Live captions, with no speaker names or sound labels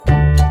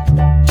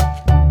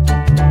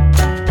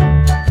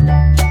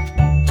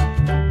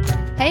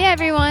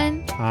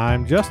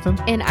I'm Justin.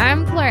 And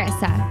I'm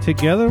Clarissa.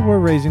 Together we're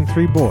raising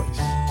 3 boys.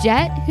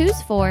 Jet,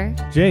 who's 4.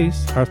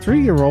 Jace, our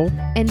 3-year-old.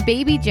 And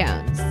Baby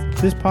Jones.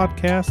 This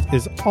podcast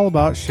is all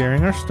about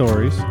sharing our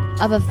stories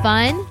of a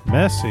fun,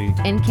 messy,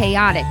 and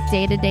chaotic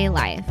day-to-day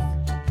life.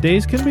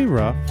 Days can be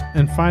rough,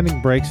 and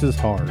finding breaks is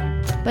hard.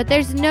 But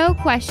there's no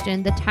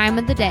question the time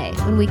of the day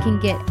when we can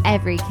get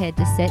every kid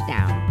to sit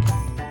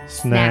down.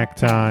 Snack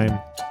time.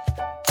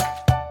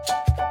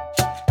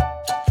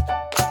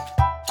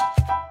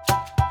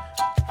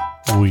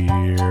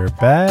 We're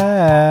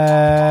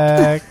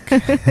back.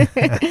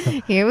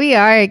 Here we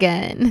are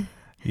again.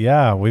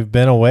 Yeah, we've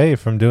been away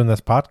from doing this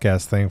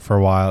podcast thing for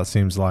a while, it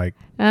seems like.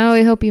 Oh,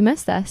 we hope you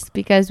missed us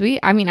because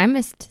I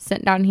missed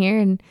sitting down here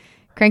and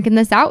cranking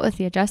this out with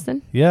you,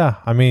 Justin. Yeah,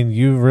 I mean,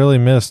 you really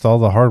missed all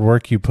the hard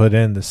work you put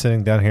into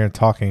sitting down here and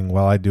talking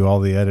while I do all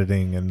the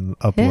editing and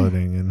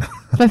uploading. And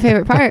it's my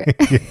favorite part.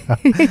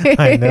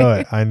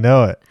 Yeah, I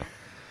know it.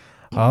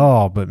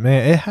 Oh, but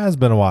man, it has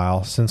been a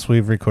while since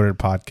we've recorded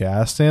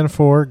podcasts, and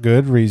for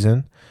good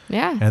reason.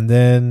 Yeah. And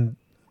then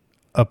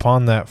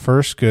upon that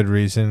first good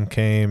reason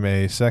came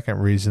a second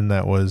reason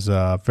that was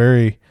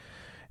very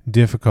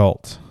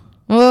difficult.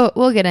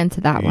 We'll get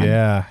into that one.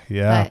 Yeah.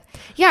 But,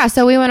 yeah,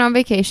 so we went on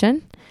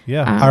vacation.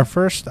 Yeah, our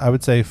first, I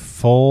would say,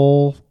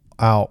 full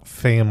out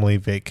family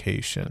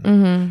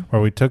vacation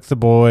where we took the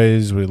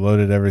boys, we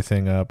loaded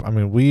everything up. I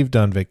mean, we've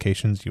done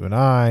vacations, you and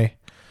I.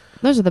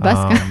 Those are the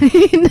best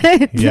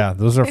kind. Yeah,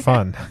 those are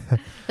fun.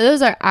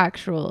 Those are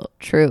actual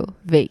true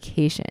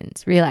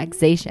vacations,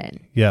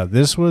 relaxation. Yeah,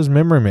 this was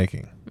memory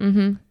making.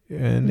 And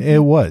it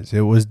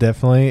was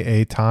definitely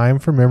a time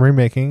for memory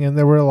making, and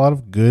there were a lot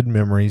of good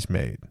memories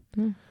made.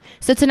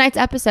 So tonight's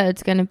episode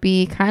is going to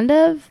be kind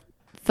of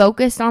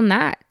focused on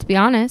that, to be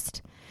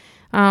honest.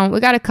 We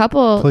got a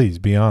couple. Please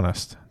be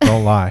honest.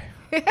 Don't lie.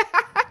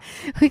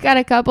 We got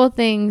a couple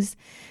things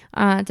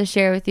to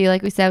share with you.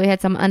 Like we said, we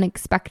had some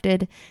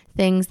unexpected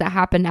things that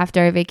happened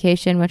after our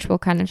vacation, which we'll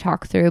kind of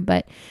talk through.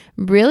 But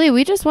really,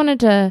 we just wanted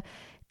to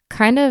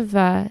kind of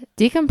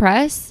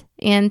decompress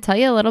and tell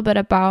you a little bit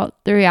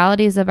about the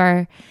realities of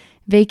our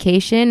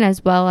vacation,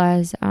 as well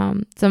as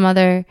some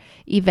other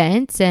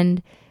events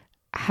and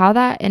how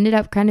that ended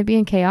up kind of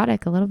being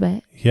chaotic a little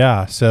bit.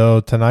 Yeah. So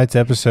tonight's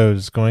episode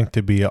is going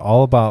to be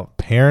all about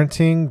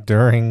parenting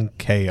during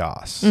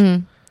chaos.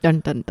 Dun,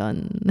 dun,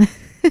 dun.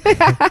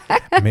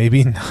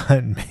 Maybe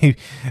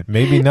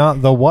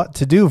not the what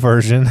to do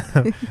version,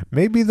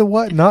 maybe the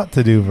what not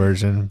to do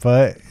version,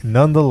 but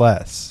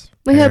nonetheless.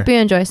 We hope you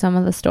enjoy some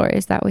of the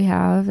stories that we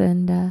have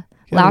and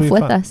laugh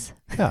with us.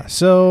 Yeah.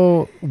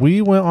 So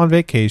we went on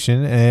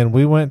vacation and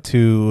we went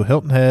to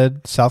Hilton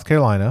Head, South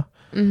Carolina.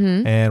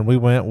 And we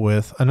went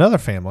with another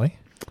family.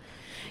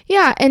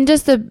 Yeah. And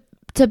just to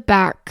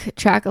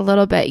backtrack a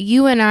little bit,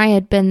 you and I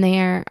had been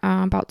there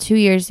about 2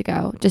 years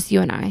ago, just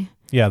you and I.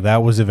 Yeah,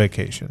 that was a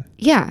vacation.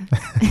 Yeah.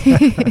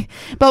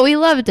 But we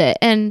loved it.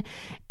 And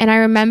I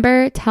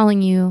remember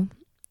telling you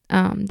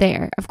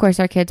there, of course,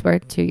 our kids were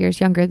 2 years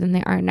younger than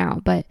they are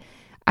now, but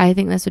I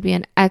think this would be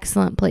an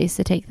excellent place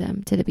to take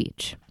them to the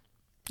beach.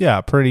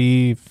 Yeah,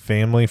 pretty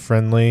family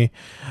friendly.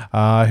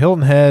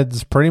 Hilton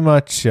Head's pretty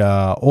much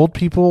old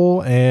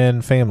people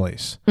and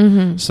families.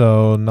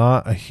 So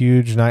not a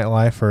huge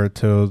nightlife or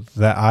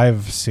that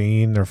I've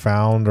seen or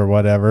found or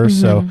whatever.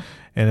 So,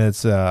 and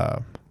it's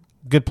a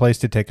good place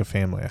to take a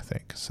family, I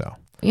think. So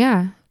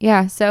yeah.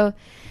 So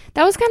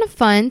that was kind of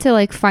fun to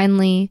like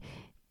finally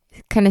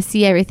kind of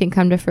see everything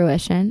come to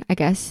fruition, I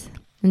guess,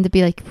 and to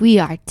be like, we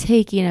are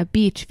taking a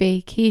beach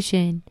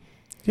vacation.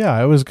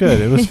 Yeah, it was good.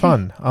 It was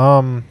fun.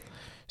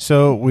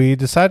 So we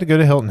decided to go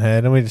to Hilton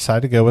Head, and we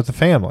decided to go with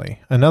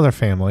another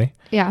family.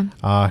 Yeah.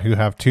 Who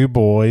have 2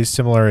 boys,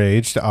 similar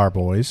age to our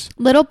boys.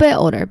 Little bit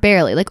older,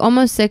 barely, like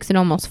almost 6 and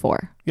almost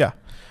 4. Yeah.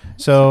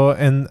 So,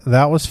 and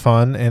that was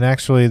fun. And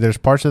actually, there's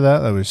parts of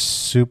that was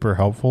super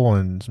helpful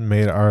and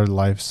made our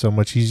life so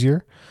much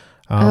easier.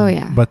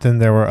 But then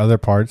there were other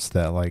parts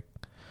that, like,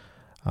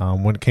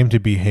 when it came to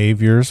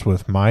behaviors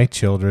with my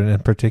children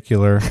in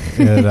particular,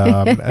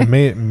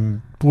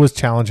 it was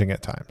challenging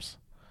at times.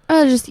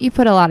 Oh, just you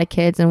put a lot of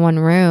kids in one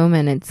room,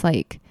 and it's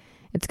like,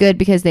 it's good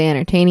because they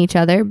entertain each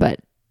other,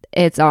 but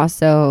it's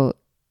also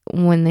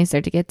when they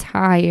start to get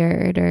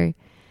tired or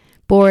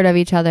bored of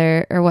each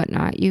other or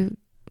whatnot,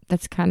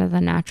 that's kind of the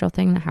natural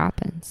thing that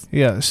happens.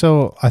 Yeah.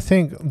 So I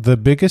think the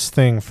biggest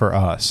thing for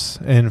us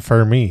and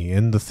for me,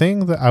 and the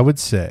thing that I would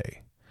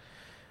say,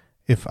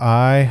 if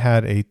I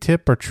had a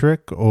tip or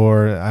trick,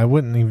 or I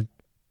wouldn't even,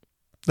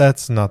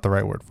 that's not the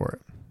right word for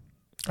it.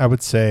 I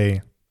would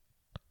say,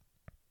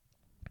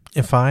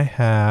 if I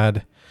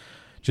had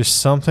just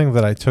something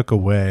that I took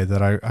away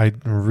that I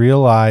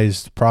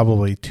realized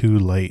probably too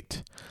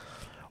late,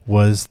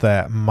 was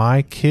that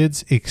my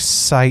kids'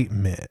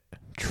 excitement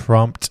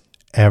trumped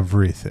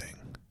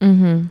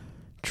everything.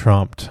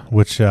 Trumped,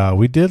 which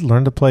we did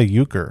learn to play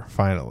euchre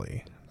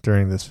finally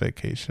during this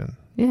vacation.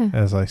 Yeah.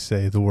 As I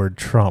say the word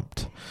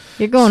trumped.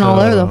 You're going all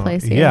over the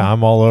place here. Yeah,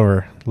 I'm all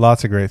over.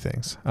 Lots of great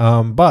things.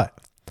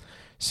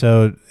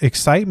 So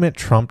excitement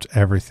trumped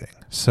everything.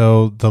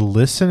 So the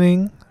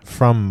listening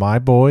from my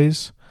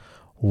boys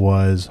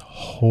was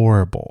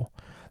horrible.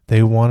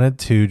 They wanted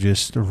to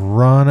just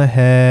run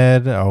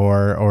ahead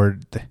or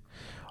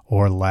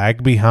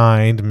lag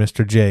behind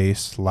Mr.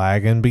 Jace,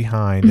 lagging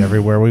behind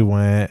everywhere we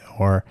went,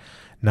 or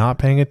not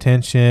paying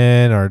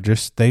attention, or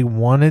just they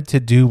wanted to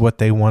do what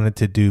they wanted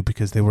to do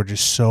because they were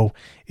just so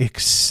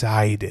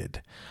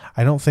excited.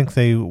 I don't think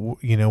they,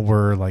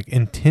 were like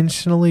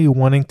intentionally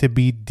wanting to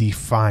be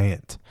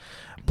defiant,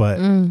 but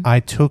I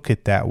took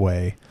it that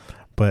way.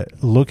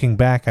 But looking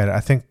back at it, I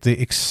think the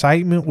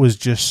excitement was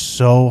just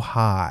so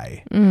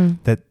high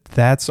that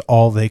that's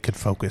all they could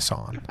focus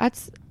on.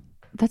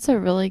 That's a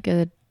really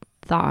good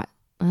thought.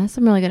 That's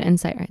some really good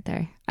insight right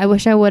there. I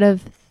wish I would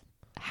have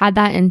had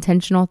that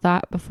intentional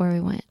thought before we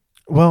went.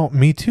 Well,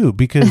 me too,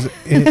 because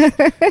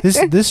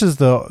this is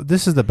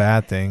the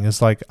bad thing.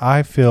 It's like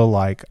I feel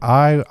like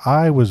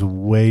I was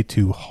way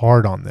too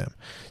hard on them.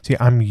 See,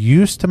 I'm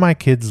used to my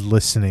kids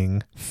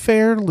listening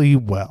fairly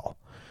well.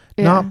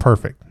 Yeah. Not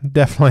perfect.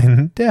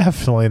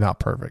 Definitely not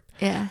perfect.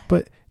 Yeah.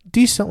 But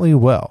decently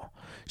well.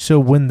 So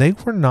when they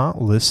were not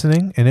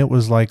listening and it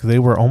was like they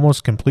were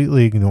almost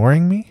completely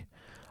ignoring me,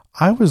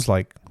 I was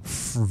like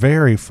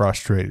very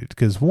frustrated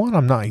because one,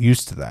 I'm not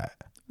used to that.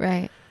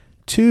 Right.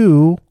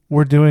 Two,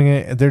 they're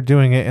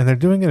doing it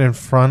in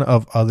front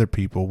of other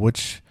people,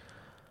 which,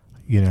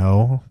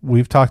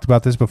 we've talked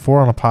about this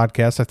before on a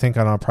podcast. I think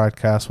on our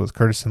podcast with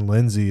Curtis and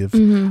Lindsay,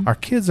 our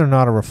kids are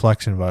not a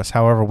reflection of us.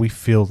 However, we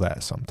feel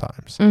that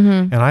sometimes.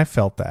 And I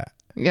felt that.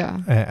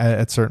 Yeah.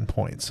 At certain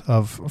points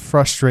of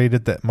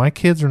frustrated that my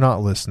kids are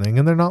not listening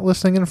and they're not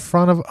listening in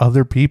front of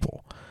other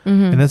people.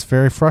 And it's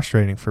very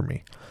frustrating for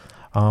me.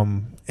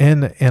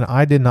 And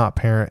I did not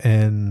parent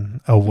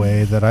in a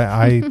way that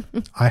I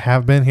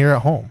have been here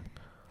at home.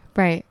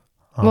 Right.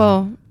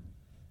 Well,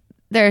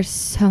 there's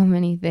so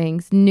many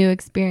things, new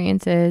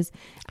experiences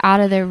out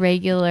of their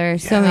regular,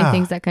 so many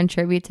things that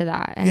contribute to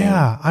that.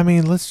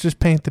 And let's just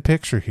paint the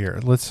picture here.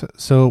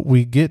 So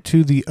we get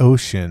to the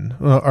ocean.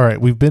 Well, all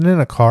right. We've been in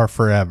a car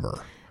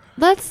forever.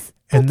 Let's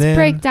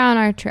break down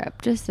our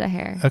trip just a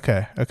hair.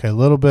 Okay. A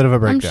little bit of a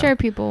breakdown. I'm sure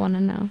people want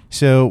to know.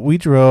 So we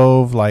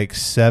drove like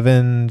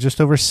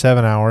just over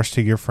 7 hours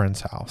to your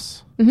friend's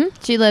house.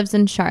 She lives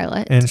in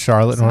Charlotte.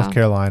 North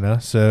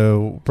Carolina.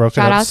 So Shout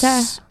out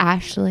to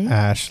Ashley.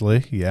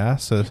 Ashley, yeah.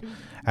 So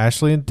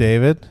Ashley and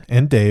David.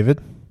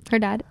 Her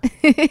dad.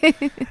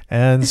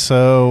 And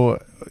so,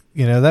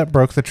 that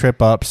broke the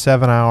trip up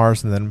 7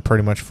 hours and then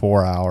pretty much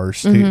 4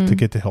 hours to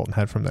get to Hilton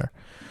Head from there.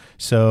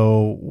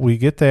 So we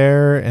get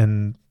there,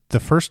 and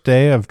the first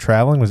day of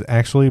traveling was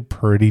actually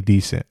pretty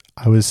decent.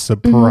 I was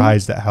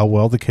surprised at how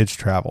well the kids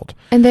traveled.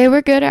 And they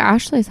were good at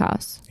Ashley's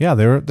house. Yeah,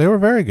 they were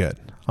very good.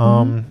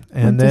 And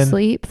went then to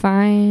sleep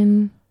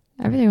fine.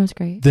 Everything was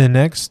great. The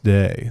next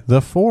day,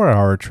 the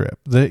 4-hour trip,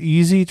 the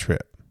easy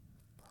trip,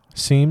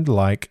 seemed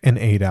like an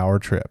 8-hour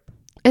trip.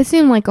 It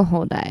seemed like a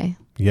whole day.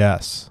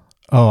 Yes.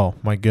 Oh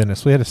my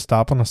goodness. We had to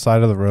stop on the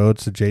side of the road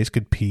so Jace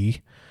could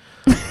pee.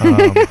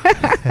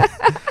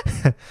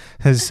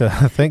 So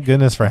thank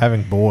goodness for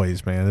having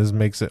boys, man. This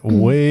makes it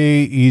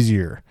way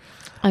easier.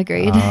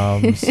 Agreed.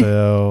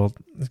 So,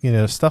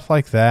 stuff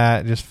like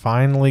that, just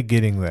finally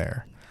getting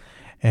there.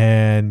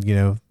 And,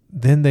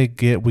 then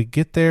we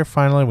get there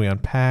finally, we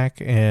unpack,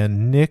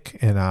 and Nick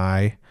and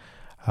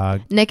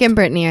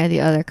Brittany are the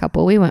other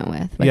couple we went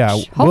with. Which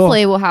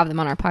hopefully we'll have them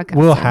on our podcast.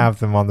 We'll have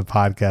them on the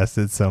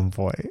podcast at some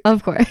point.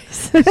 Of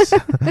course.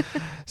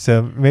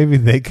 so maybe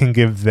they can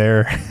give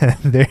their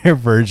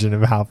version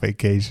of how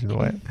vacation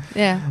went.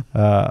 Yeah.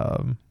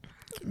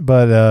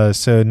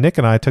 So Nick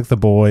and I took the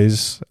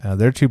boys,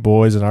 their 2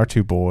 boys and our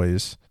 2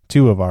 boys,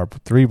 2 of our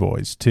 3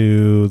 boys,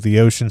 to the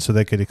ocean so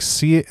they could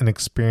see it and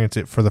experience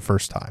it for the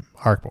first time,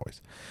 our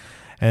boys.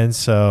 And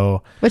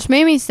so... Which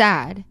made me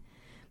sad.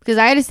 Because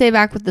I had to stay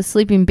back with the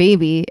sleeping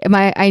baby.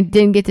 I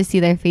didn't get to see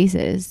their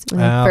faces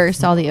when I first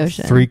saw the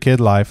ocean. 3-kid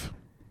life.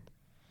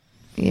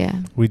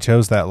 Yeah. We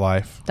chose that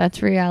life.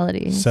 That's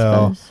reality.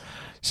 So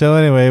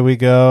anyway, we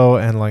go,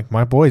 and like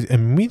my boys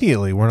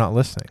immediately were not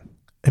listening.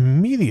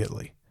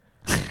 Immediately.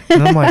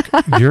 And I'm like,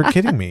 you're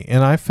kidding me.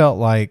 And I felt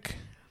like,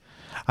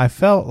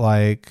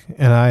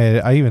 and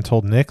I even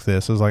told Nick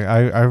this, I was like,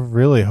 I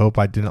really hope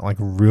I didn't like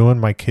ruin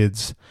my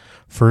kids'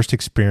 first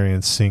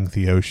experience seeing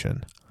the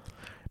ocean.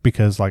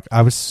 Because like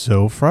I was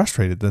so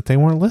frustrated that they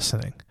weren't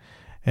listening.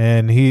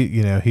 And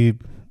he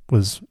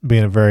was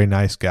being a very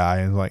nice guy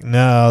and like,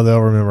 no, they'll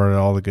remember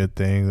all the good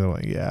things. They're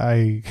like,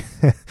 yeah,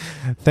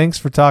 thanks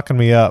for talking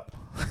me up,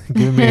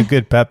 giving me a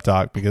good pep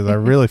talk, because I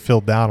really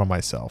feel down on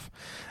myself.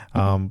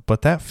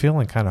 But that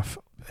feeling kind of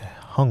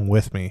hung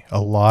with me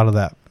a lot of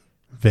that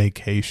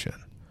vacation.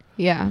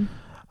 Yeah.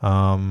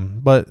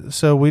 But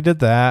so we did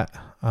that.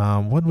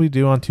 What did we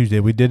do on Tuesday?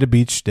 We did a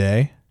beach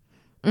day.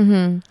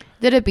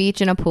 Did a beach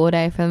and a pool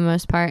day for the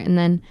most part, and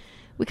then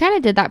we kind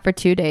of did that for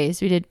 2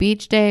 days. We did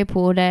beach day,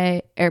 pool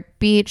day, or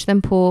beach,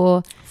 then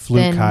pool.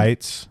 Flew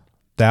kites.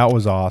 That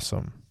was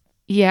awesome.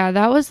 Yeah,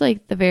 that was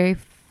like the very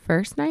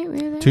first night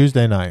we were there.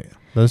 Tuesday night.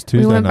 That was Tuesday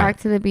night. We went back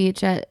to the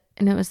beach at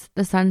and it was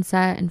the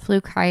sunset and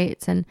flew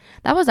kites. And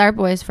that was our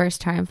boys'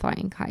 first time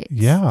flying kites.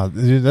 Yeah.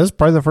 That's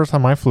probably the first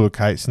time I flew a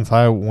kite since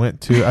I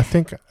went to, I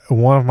think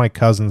one of my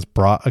cousins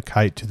brought a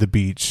kite to the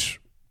beach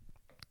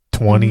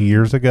 20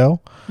 years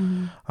ago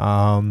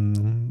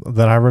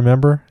that I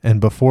remember.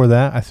 And before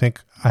that, I think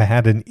I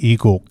had an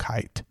eagle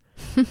kite.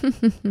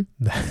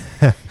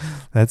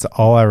 That's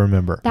all I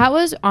remember. That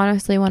was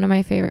honestly one of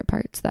my favorite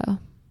parts, though.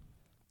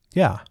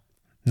 Yeah.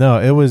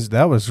 No,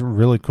 that was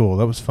really cool.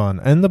 That was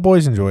fun. And the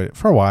boys enjoyed it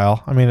for a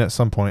while. I mean, at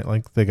some point,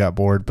 like, they got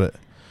bored, but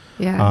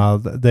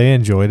they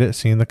enjoyed it,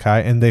 seeing the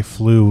kite, and they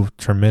flew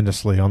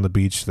tremendously on the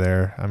beach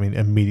there. I mean,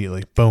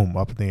 immediately, boom,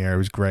 up in the air. It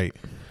was great.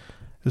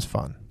 It was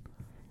fun.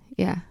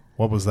 Yeah.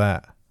 What was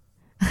that?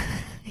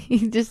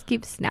 You just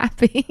keep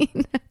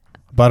snapping.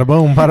 Bada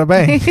boom, bada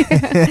bang.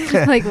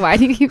 Like, why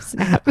do you keep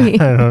snapping?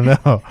 I don't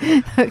know.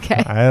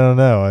 Okay. I don't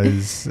know.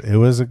 It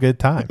was a good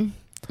time.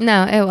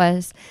 No, it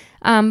was.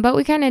 But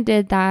we kind of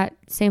did that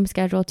same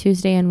schedule,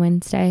 Tuesday and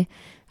Wednesday.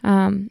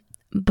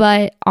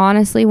 But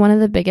honestly, one of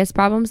the biggest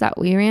problems that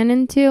we ran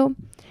into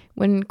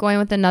when going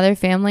with another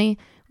family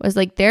was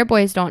like their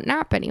boys don't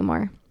nap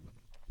anymore.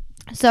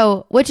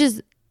 So, which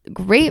is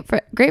great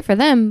for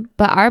them,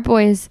 but our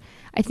boys,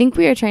 I think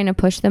we are trying to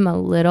push them a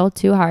little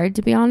too hard,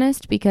 to be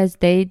honest, because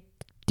they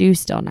do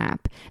still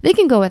nap. They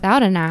can go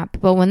without a nap,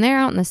 but when they're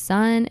out in the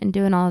sun and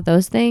doing all of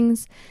those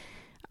things,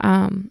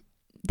 I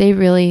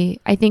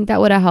think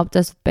that would have helped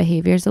us with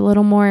behaviors a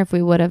little more if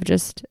we would have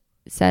just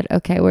said,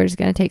 okay, we're just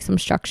going to take some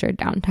structured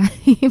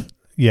downtime.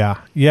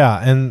 Yeah.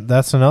 And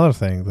that's another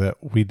thing that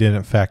we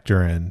didn't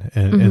factor in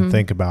and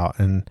think about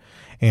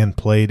and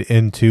played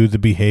into the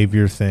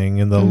behavior thing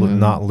and the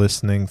not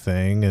listening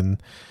thing.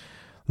 And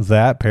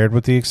that paired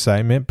with the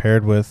excitement,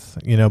 paired with,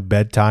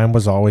 bedtime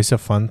was always a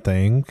fun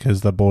thing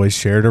because the boys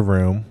shared a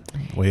room.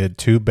 We had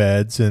 2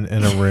 beds in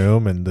a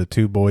room, and the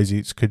 2 boys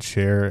each could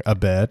share a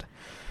bed.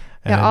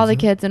 Yeah, all the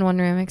kids in one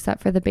room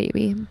except for the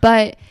baby.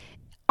 But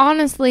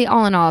honestly,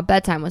 all in all,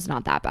 bedtime was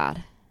not that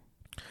bad.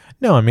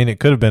 No, I mean, it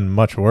could have been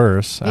much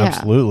worse. Yeah.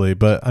 Absolutely.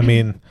 But I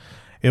mean,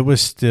 it was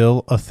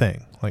still a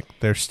thing. Like,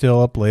 they're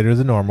still up later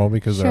than normal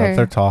because they're up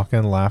there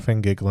talking,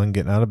 laughing, giggling,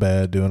 getting out of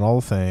bed, doing all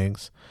the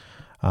things.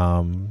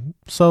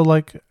 So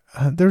like,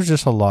 there's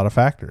just a lot of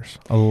factors.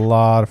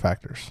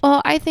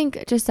 Well, I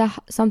think just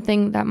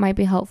something that might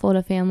be helpful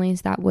to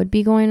families that would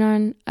be going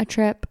on a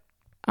trip,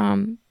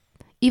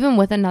 even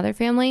with another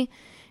family,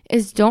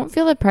 is don't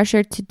feel the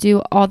pressure to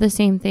do all the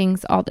same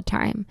things all the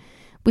time.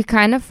 We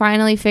kind of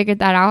finally figured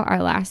that out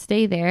our last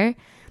day there.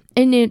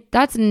 And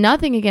that's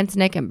nothing against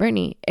Nick and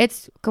Brittany.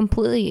 It's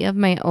completely of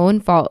my own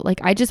fault. Like,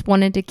 I just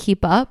wanted to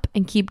keep up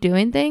and keep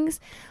doing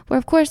things where,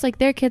 of course, like,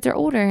 their kids are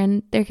older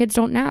and their kids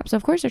don't nap. So,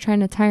 of course, they're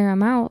trying to tire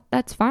them out.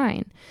 That's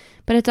fine.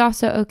 But it's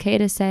also okay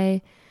to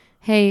say,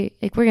 hey,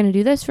 like, we're going to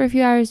do this for a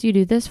few hours. You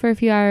do this for a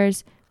few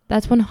hours.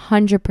 That's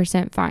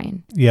 100%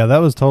 fine. Yeah, that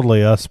was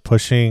totally us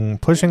pushing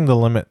the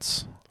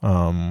limits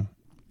of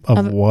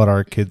what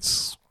our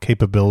kids'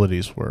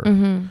 capabilities were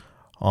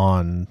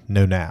on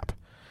no nap.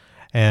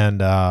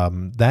 And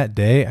that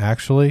day,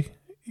 actually,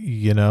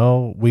 we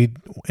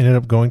ended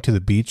up going to the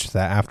beach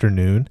that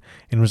afternoon,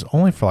 and it was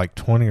only for like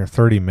 20 or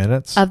 30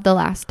 minutes. Of the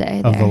last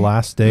day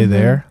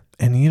there.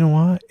 And you know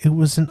what? It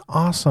was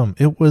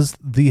it was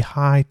the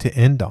high to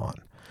end on.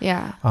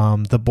 Yeah.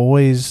 The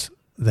boys,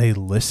 they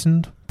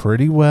listened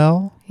pretty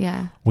well.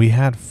 Yeah. We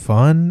had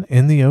fun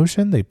in the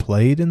ocean. They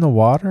played in the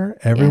water.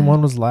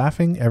 Everyone was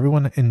laughing.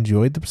 Everyone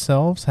enjoyed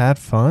themselves, had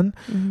fun.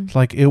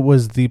 Like, it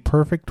was the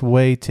perfect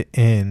way to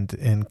end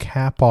and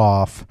cap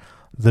off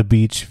the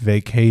beach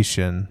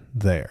vacation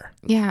there.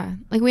 Yeah.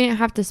 Like, we didn't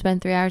have to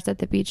spend 3 hours at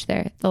the beach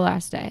there the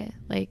last day.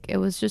 Like, it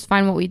was just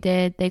fine what we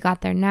did. They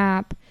got their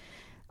nap.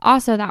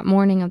 Also, that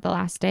morning of the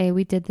last day,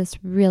 we did this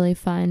really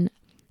fun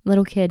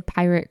little kid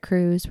pirate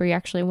cruise where you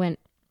actually went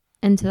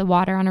into the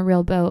water on a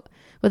real boat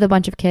with a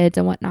bunch of kids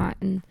and whatnot.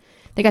 And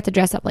they got to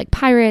dress up like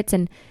pirates.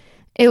 And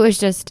it was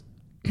just,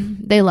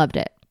 they loved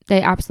it.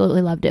 They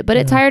absolutely loved it. But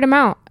it tired them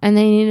out and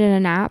they needed a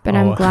nap. And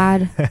I'm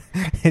glad.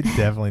 It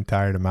definitely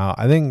tired them out.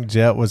 I think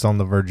Jet was on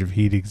the verge of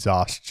heat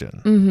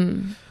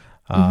exhaustion.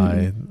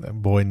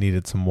 Boy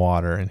needed some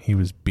water and he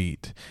was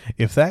beat.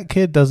 If that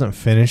kid doesn't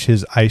finish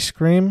his ice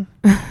cream,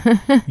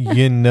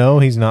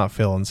 he's not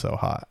feeling so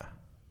hot.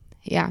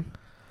 Yeah.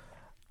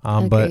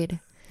 Agreed.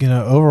 But,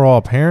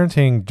 overall,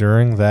 parenting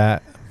during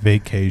that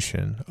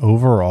vacation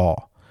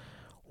overall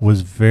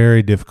was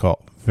very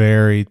difficult,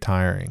 very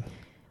tiring.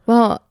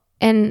 Well,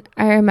 and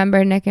I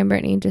remember Nick and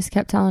Brittany just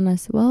kept telling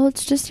us, well,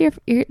 it's just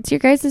it's your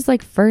guys'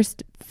 like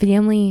first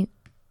family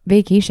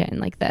vacation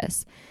like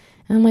this.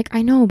 And I'm like,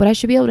 I know, but I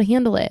should be able to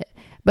handle it.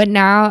 But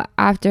now,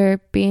 after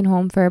being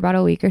home for about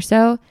a week or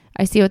so,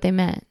 I see what they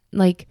meant.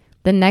 Like,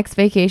 the next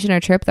vacation or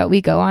trip that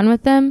we go on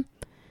with them,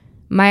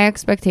 my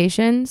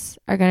expectations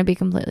are going to be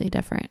completely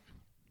different.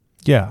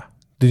 Yeah.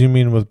 Did you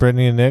mean with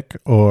Brittany and Nick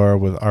or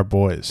with our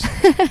boys?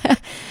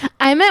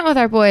 I meant with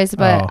our boys,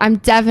 but I'm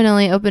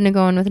definitely open to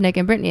going with Nick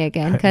and Brittany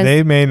again. Cause,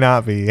 they may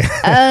not be.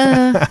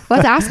 Let's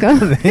ask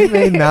them. They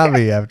may not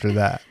be after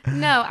that.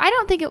 No, I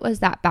don't think it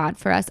was that bad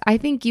for us. I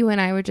think you and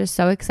I were just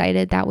so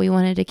excited that we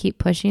wanted to keep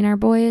pushing our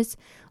boys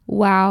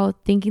while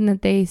thinking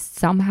that they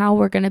somehow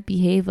were going to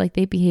behave like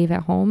they behave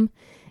at home.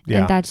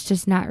 Yeah. And that's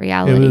just not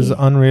reality. It was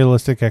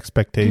unrealistic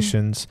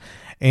expectations.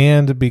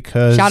 And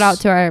because... Shout out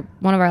to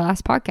one of our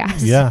last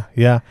podcasts. Yeah,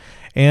 yeah.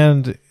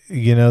 And...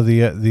 You know,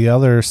 the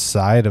other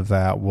side of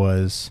that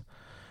was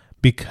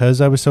because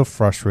I was so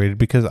frustrated,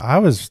 because I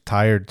was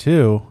tired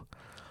too,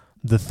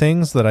 the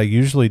things that I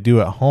usually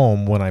do at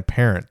home when I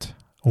parent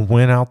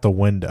went out the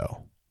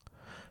window.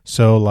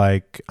 So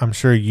like, I'm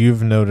sure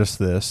you've noticed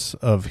this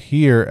of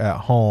here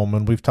at home,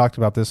 and we've talked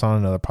about this on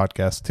another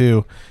podcast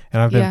too,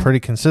 and I've been pretty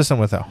consistent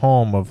with at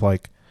home of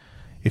like,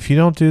 if you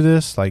don't do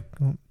this, like,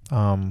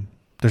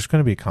 there's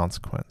going to be a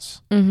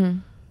consequence. Mm-hmm.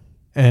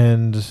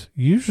 And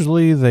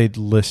usually they'd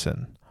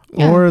listen.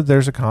 Yeah. Or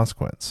there's a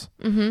consequence.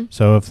 Mm-hmm.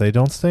 So if they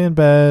don't stay in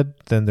bed,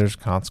 then there's a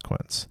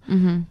consequence.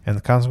 Mm-hmm. And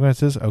the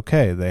consequence is,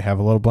 okay, they have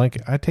a little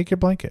blanket. I take your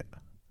blanket.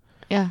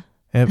 Yeah.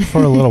 And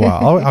for a little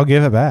while, I'll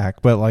give it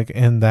back. But like,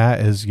 and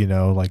that is, you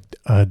know, like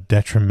a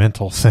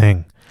detrimental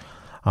thing.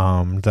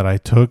 That I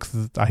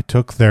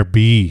took their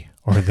bee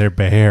or their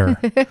bear.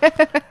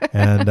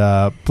 And,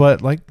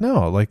 but like,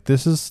 no, like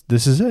this is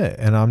it.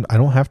 And I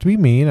don't have to be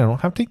mean. I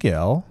don't have to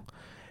yell.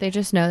 They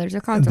just know there's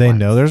a consequence. They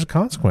know there's a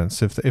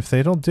consequence if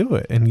they don't do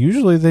it. And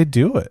usually they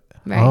do it.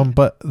 Right.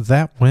 But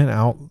that went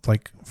out,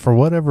 like, for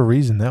whatever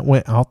reason, that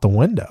went out the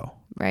window.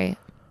 Right.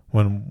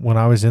 When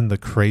I was in the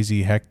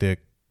crazy,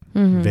 hectic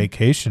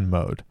vacation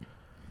mode.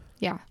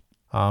 Yeah.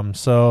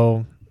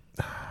 So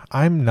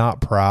I'm not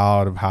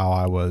proud of how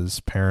I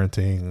was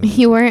parenting.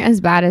 You weren't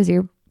as bad as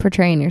you're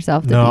portraying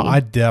yourself to be. No,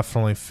 I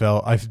definitely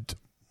felt,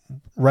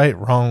 right,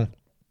 wrong,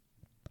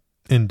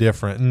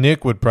 indifferent.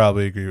 Nick would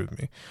probably agree with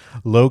me.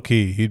 Low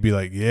key, he'd be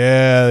like,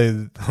 yeah,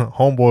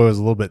 homeboy was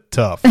a little bit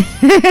tough.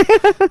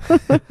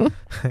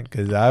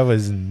 Because I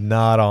was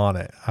not on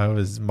it.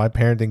 My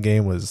parenting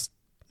game was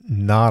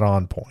not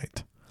on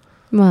point.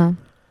 Well,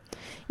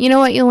 you know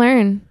what you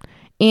learn.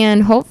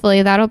 And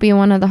hopefully that'll be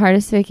one of the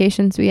hardest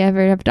vacations we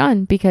ever have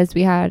done, because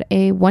we had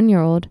a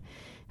 1-year-old.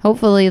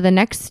 Hopefully the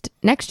next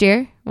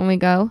year when we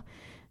go,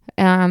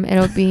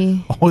 it'll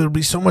be... it'll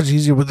be so much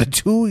easier with a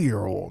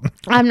 2-year-old.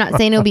 I'm not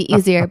saying it'll be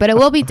easier, but it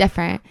will be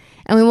different.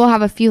 And we will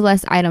have a few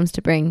less items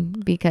to bring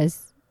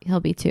because he'll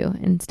be 2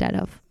 instead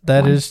of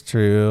That 1. is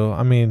true.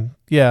 I mean,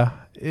 yeah.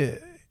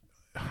 It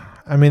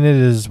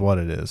is what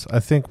it is.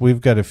 I think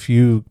we've got a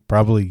few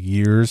probably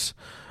years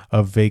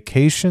of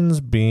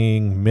vacations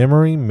being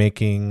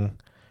memory-making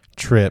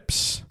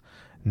trips,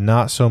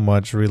 not so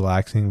much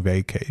relaxing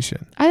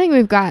vacation. I think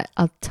we've got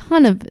a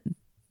ton of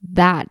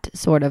that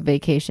sort of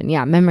vacation.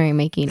 Yeah, memory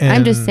making.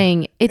 I'm just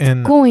saying it's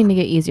going to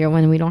get easier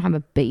when we don't have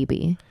a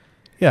baby.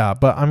 Yeah,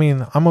 but I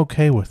mean, I'm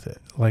okay with it.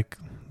 Like,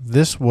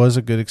 this was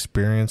a good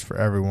experience for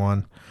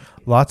everyone.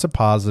 Lots of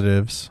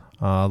positives.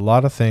 A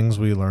lot of things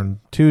we learned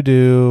to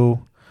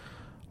do.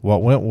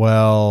 What went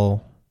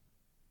well.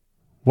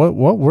 What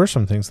were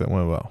some things that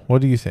went well? What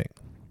do you think?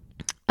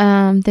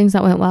 Things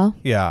that went well.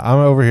 Yeah, I'm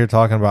over here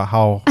talking about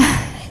how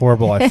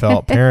horrible I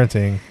felt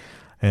parenting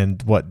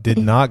and what did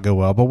not go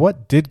well, but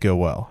what did go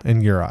well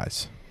in your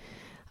eyes?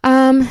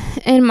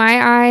 In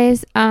my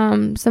eyes,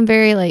 some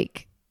very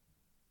like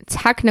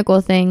technical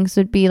things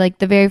would be like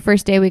the very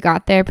first day we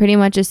got there, pretty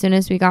much as soon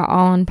as we got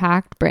all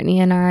unpacked, Brittany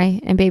and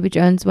I and baby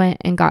Jones went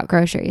and got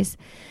groceries.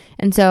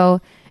 And so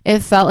it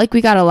felt like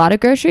we got a lot of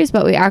groceries,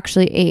 but we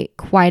actually ate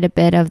quite a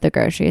bit of the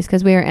groceries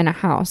because we were in a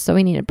house. So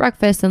we needed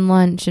breakfast and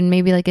lunch and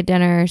maybe like a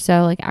dinner or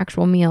so, like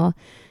actual meal.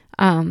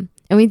 And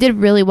we did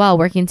really well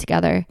working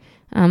together,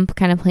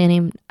 kind of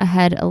planning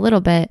ahead a little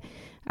bit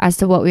as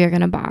to what we were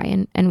going to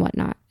buy and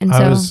whatnot. And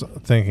I was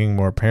thinking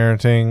more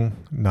parenting,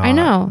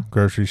 not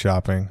grocery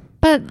shopping.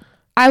 But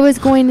I was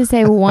going to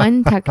say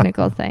one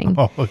technical thing.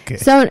 Oh, okay.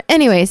 So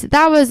anyways,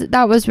 that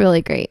was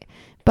really great.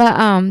 But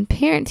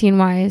parenting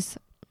wise,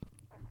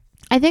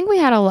 I think we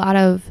had a lot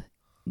of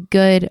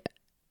good,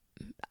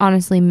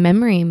 honestly,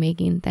 memory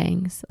making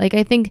things. Like,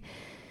 I think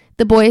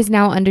the boys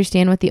now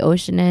understand what the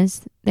ocean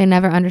is. They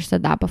never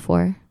understood that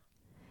before.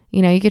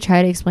 You know, you could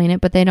try to explain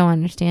it, but they don't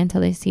understand until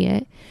they see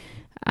it.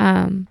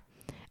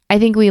 I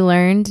think we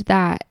learned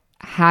that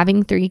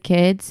having 3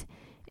 kids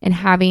and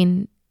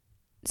having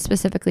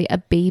specifically a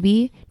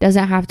baby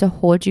doesn't have to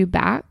hold you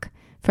back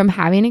from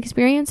having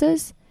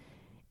experiences.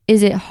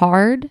 Is it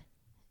hard?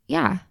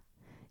 Yeah.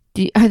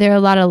 Are there a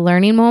lot of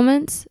learning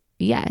moments?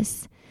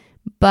 Yes.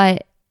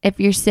 But if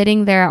you're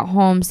sitting there at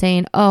home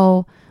saying,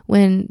 oh,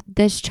 when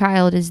this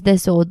child is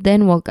this old,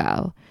 then we'll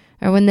go.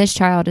 Or when this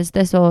child is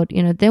this old,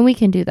 you know, then we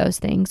can do those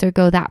things or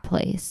go that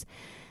place.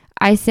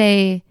 I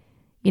say,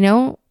 you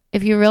know,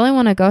 if you really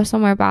want to go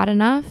somewhere bad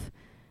enough,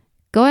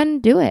 go ahead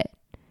and do it.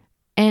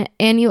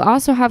 And you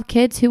also have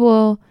kids who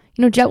will,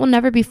 you know, Jet will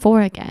never be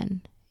 4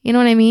 again. You know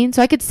what I mean?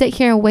 So I could sit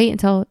here and wait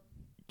until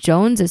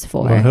Jones is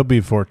 4. Well, he'll be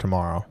 4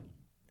 tomorrow.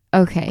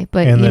 Okay,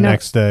 but and the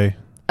next day.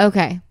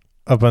 Okay.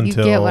 up You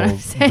get what until I'm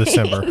saying.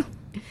 December.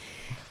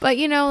 But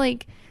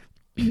like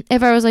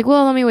if I was like,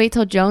 well, let me wait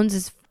till Jones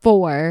is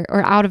 4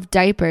 or out of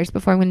diapers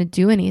before I'm going to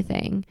do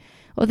anything,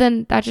 well,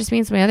 then that just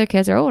means my other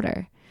kids are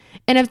older.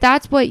 And if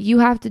that's what you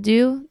have to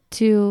do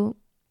to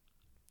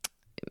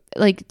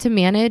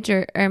manage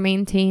or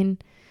maintain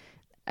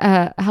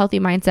a healthy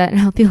mindset and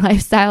healthy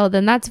lifestyle,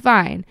 then that's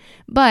fine.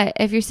 But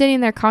if you're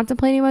sitting there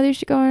contemplating whether you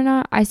should go or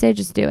not, I say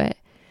just do it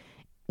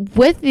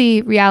with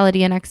the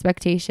reality and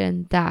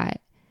expectation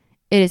that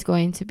it is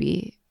going to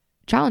be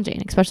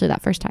challenging, especially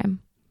that first time.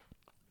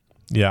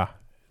 Yeah,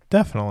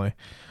 definitely.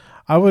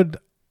 I would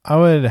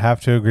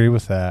have to agree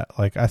with that.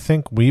 Like, I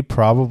think we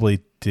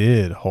probably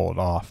did hold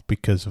off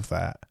because of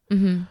that.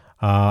 Mm-hmm.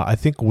 I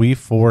think we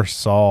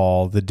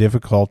foresaw the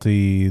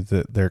difficulty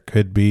that there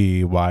could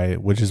be,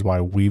 which is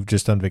why we've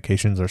just done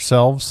vacations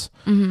ourselves,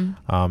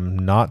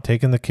 not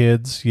taking the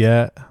kids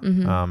yet,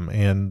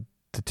 and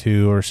the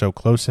two are so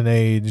close in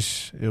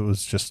age. It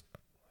was just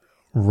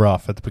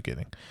rough at the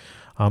beginning.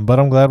 But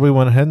I'm glad we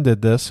went ahead and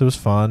did this. It was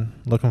fun.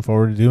 Looking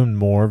forward to doing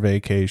more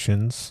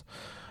vacations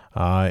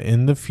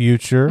in the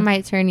future.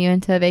 Might turn you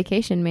into a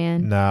vacation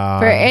man. Nah.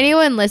 For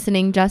anyone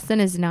listening,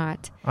 Justin is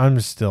not. I'm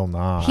still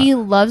not. He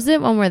loves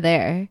it when we're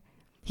there.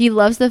 He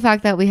loves the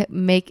fact that we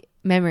make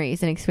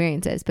memories and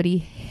experiences, but he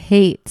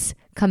hates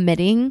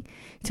committing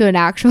to an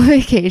actual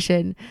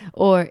vacation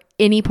or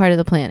any part of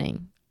the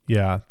planning.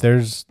 Yeah,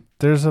 there's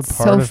a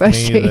part of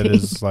me that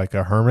is like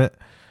a hermit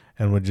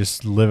and would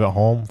just live at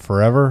home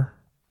forever.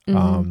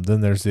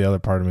 Then there's the other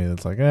part of me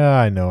that's like,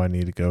 I know I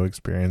need to go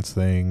experience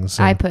things.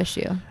 I push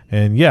you.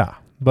 And yeah,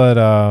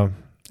 but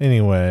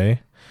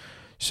anyway,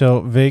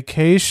 so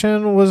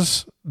vacation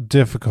was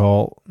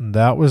difficult.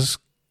 That was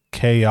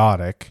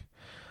chaotic.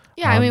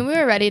 Yeah, we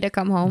were ready to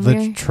come home.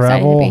 The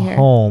travel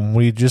home,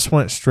 we just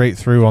went straight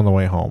through on the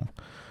way home,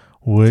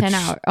 which 10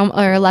 hours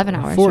or 11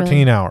 hours. 14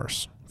 really.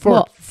 hours.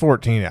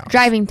 14 hours.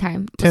 Driving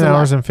time. 10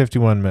 hours and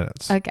 51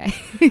 minutes. Okay.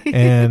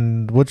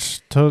 And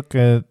which took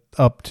it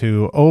up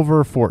to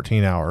over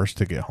 14 hours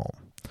to get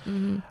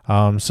home.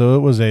 So it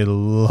was a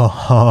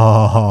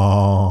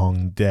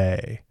long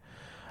day.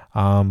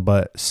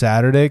 But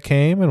Saturday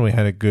came and we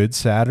had a good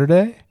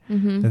Saturday.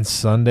 And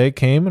Sunday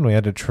came and we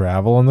had to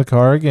travel in the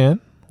car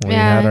again. We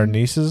had our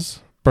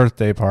niece's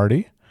birthday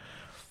party.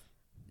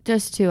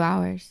 Just 2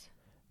 hours.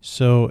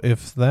 So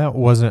if that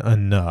wasn't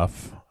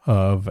enough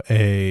of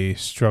a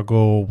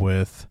struggle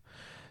with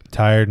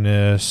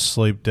tiredness,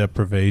 sleep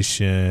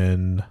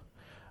deprivation,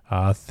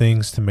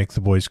 things to make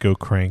the boys go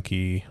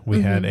cranky,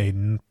 we had a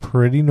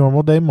pretty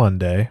normal day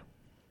Monday.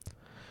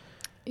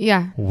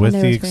 Yeah. With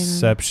the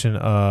exception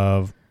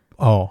of,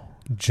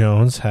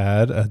 Jones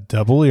had a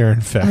double ear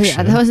infection. Oh,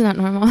 yeah, that was not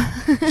normal.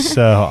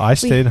 So I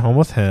stayed home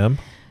with him.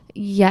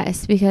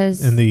 Yes,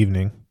 because... In the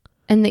evening.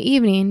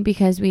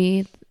 Because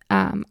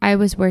I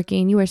was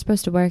working. You were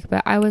supposed to work,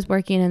 but I was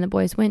working and the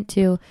boys went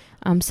to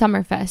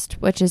Summerfest,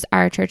 which is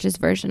our church's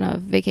version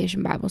of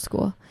Vacation Bible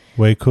School.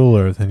 Way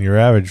cooler than your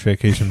average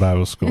Vacation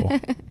Bible School.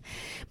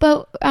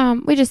 But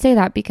we just say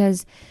that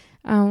because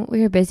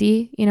we were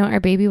busy.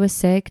 Our baby was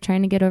sick,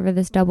 trying to get over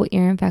this double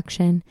ear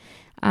infection.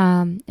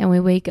 And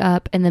we wake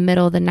up in the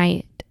middle of the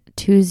night,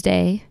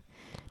 Tuesday,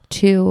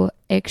 to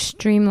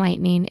extreme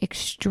lightning,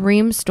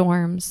 extreme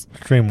storms.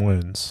 Extreme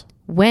winds.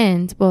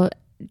 Well,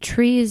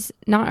 trees,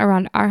 not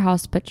around our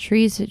house, but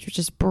trees were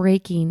just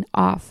breaking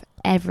off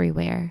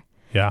everywhere.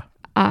 Yeah.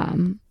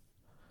 And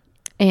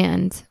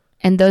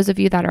those of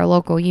you that are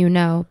local,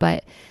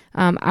 but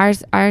our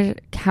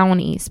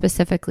county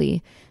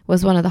specifically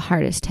was one of the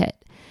hardest hit.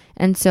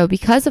 And so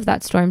because of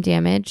that storm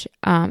damage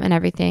and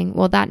everything,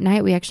 well, that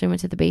night we actually went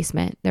to the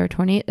basement. There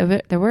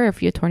were a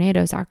few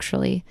tornadoes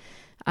actually,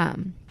 a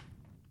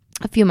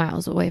few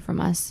miles away from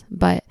us,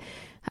 but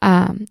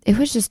it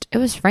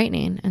was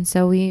frightening. And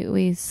so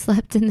we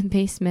slept in the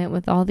basement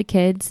with all the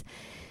kids,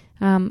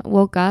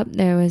 woke up,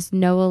 there was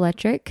no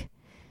electric,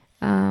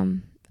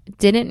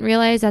 didn't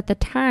realize at the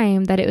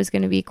time that it was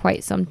going to be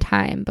quite some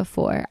time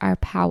before our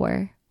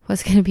power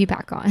was going to be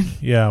back on.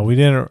 Yeah,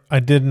 I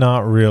did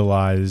not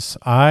realize,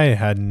 I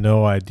had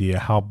no idea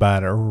how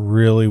bad it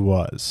really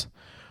was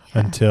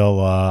until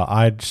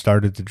I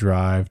started to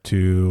drive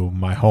to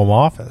my home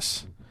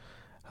office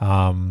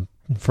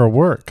for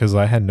work because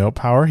I had no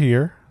power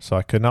here, so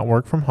I could not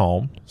work from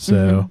home.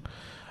 So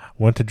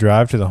went to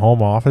drive to the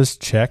home office,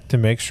 checked to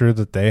make sure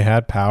that they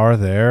had power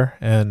there,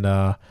 and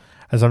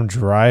as I'm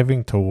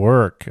driving to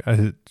work,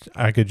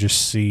 I could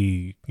just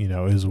see, it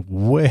was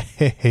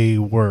way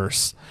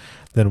worse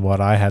than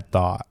what I had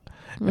thought,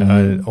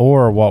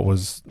 or what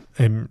was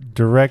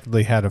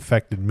directly had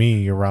affected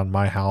me around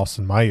my house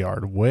and my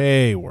yard.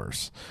 Way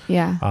worse.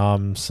 Yeah.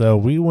 So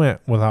we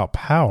went without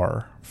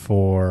power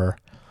for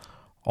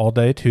all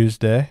day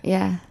Tuesday.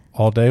 Yeah.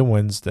 All day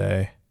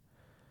Wednesday,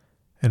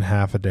 and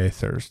half a day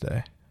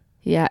Thursday.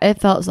 Yeah, it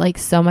felt like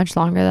so much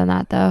longer than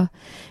that though,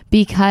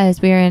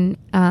 because we were in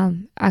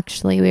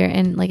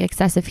like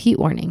excessive heat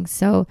warnings.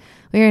 So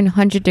we were in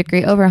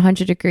over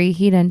 100 degree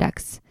heat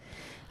index.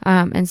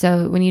 And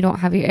so when you don't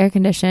have your air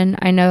condition,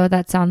 I know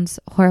that sounds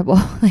horrible.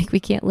 Like we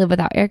can't live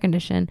without air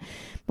condition,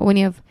 but when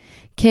you have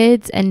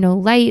kids and no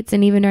lights,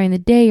 and even during the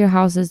day, your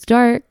house is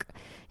dark.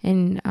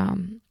 And,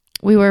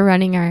 we were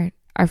running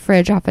our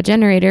fridge off a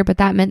generator, but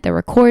that meant there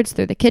were cords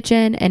through the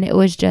kitchen. And it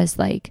was just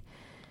like,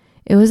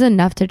 it was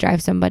enough to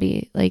drive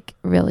somebody like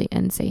really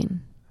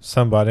insane.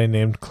 Somebody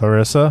named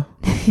Clarissa.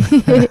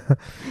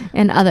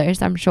 And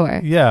others, I'm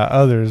sure. Yeah,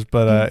 others,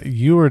 but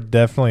you were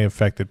definitely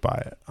affected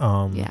by it.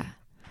 Yeah.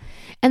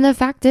 And the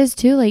fact is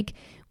too, like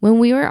when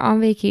we were on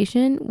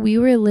vacation, we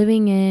were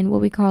living in what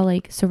we call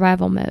like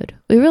survival mode.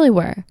 We really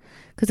were,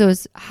 because it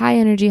was high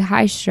energy,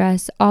 high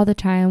stress all the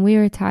time. We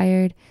were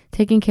tired,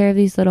 taking care of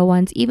these little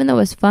ones. Even though it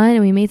was fun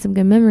and we made some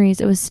good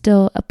memories, it was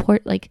still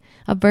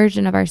a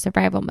version of our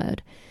survival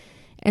mode.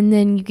 And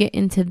then you get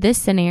into this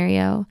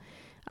scenario,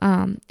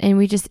 and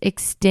we just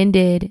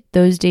extended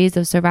those days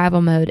of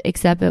survival mode,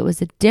 except it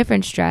was a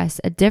different stress,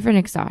 a different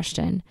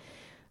exhaustion.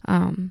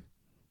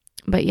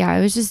 But yeah,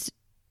 it was just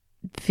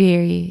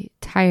very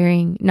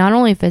tiring, not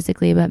only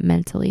physically, but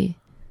mentally.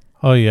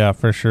 Oh yeah,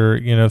 for sure.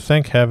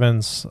 Thank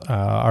heavens,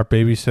 our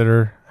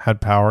babysitter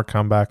had power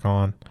come back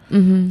on.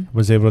 Mm-hmm.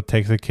 Was able to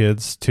take the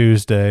kids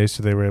Tuesday,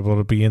 so they were able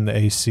to be in the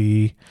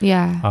AC.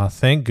 Yeah.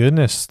 Thank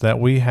goodness that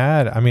we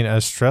had. I mean,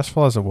 as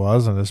stressful as it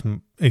was and as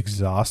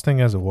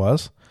exhausting as it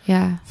was,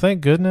 yeah.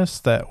 Thank goodness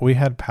that we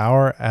had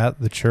power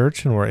at the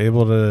church and were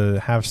able to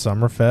have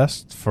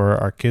Summerfest for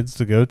our kids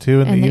to go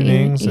to in the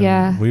evenings.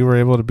 Yeah. And we were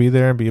able to be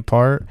there and be a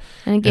part.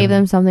 And it gave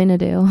them something to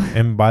do.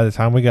 And by the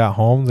time we got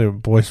home, the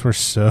boys were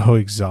so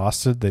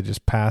exhausted, they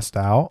just passed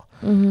out.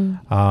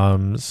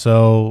 Mm-hmm.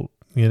 So,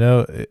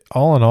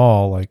 all in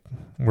all, like,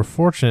 we're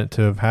fortunate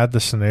to have had the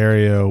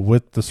scenario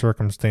with the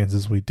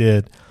circumstances we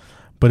did,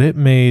 but it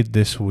made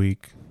this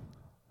week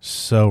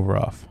so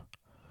rough.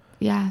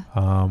 Yeah.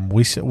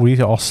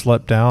 We all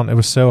slept down. It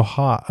was so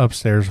hot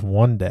upstairs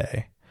one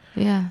day.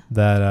 Yeah.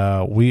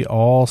 That we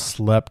all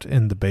slept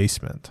in the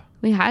basement.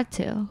 We had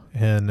to.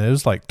 And it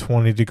was like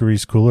 20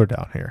 degrees cooler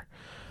down here.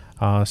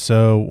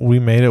 So we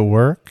made it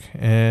work,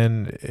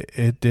 and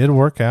it did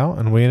work out,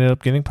 and we ended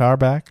up getting power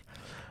back.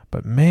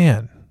 But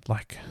man,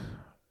 like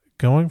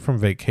going from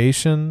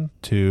vacation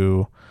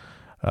to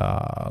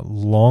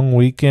long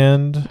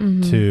weekend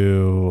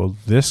to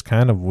this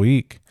kind of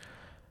week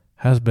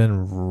has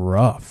been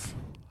rough.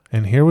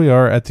 And here we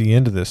are at the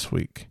end of this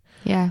week.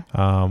 Yeah.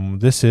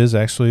 This is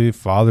actually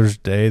Father's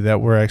Day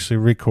that we're actually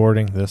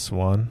recording this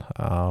one.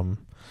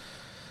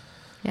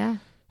 Yeah.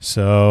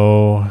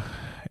 So,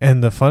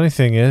 and the funny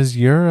thing is,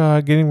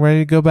 you're getting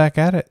ready to go back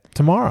at it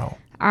tomorrow.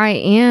 I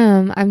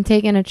am. I'm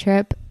taking a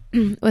trip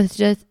with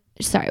Just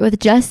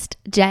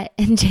Jet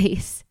and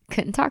Jace.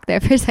 Couldn't talk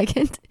there for a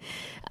second.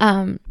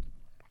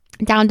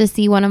 Down to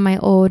see one of my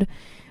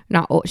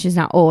not old, she's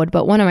not old,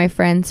 but one of my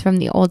friends from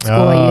the old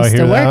school I used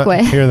to work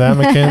with. Hear that,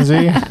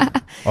 Mackenzie?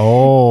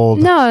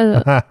 Old.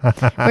 No,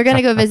 we're going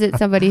to go visit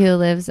somebody who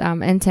lives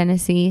in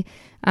Tennessee,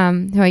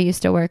 who I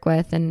used to work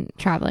with, and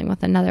traveling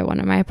with another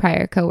one of my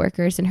prior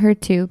coworkers and her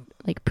two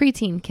like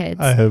preteen kids.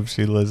 I hope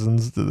she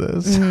listens to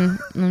this.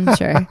 I'm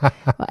sure.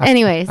 Well,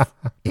 anyways,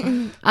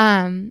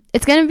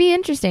 it's going to be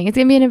interesting. It's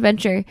going to be an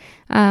adventure.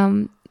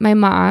 My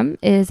mom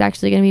is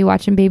actually going to be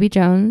watching Baby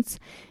Jones,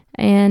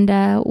 and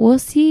we'll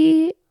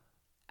see.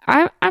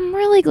 I'm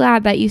really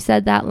glad that you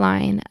said that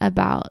line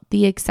about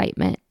the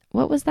excitement.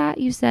 What was that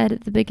you said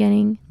at the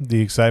beginning? The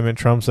excitement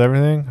trumps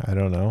everything? I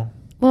don't know.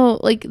 Well,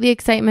 like the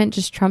excitement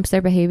just trumps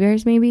their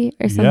behaviors maybe,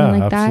 or something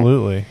like that. Yeah,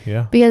 absolutely.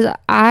 Yeah. Because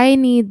I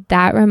need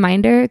that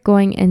reminder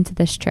going into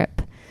this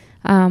trip.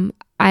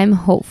 I'm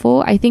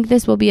hopeful. I think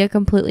this will be a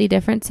completely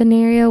different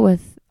scenario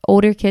with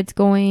older kids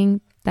going.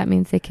 That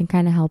means they can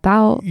kind of help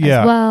out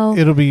as well.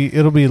 It'll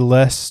be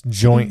less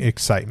joint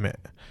excitement,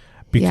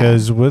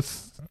 because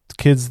with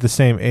kids the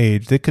same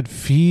age, they could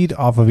feed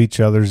off of each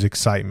other's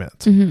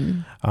excitement.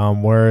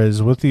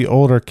 Whereas with the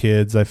older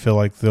kids, I feel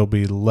like there'll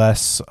be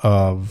less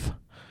of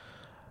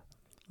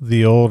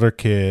the older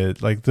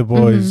kid, like the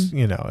boys,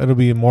 it'll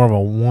be more of a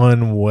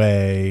one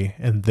way,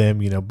 and them,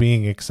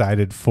 being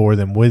excited for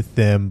them with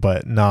them,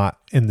 but not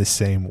in the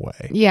same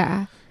way.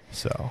 Yeah.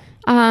 So,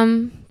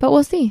 but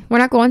we'll see. We're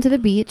not going to the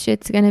beach.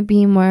 It's going to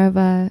be more of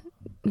a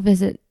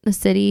visit the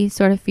city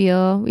sort of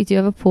feel. We do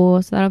have a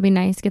pool, so that'll be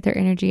nice, get their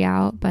energy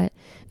out, but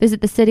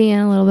visit the city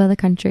and a little bit of the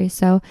country.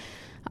 So,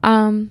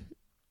 I'll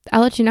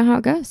let you know how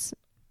it goes.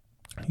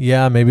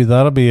 Yeah, maybe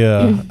that'll be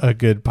a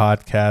good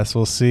podcast.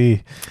 We'll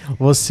see.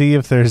 We'll see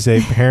if there's a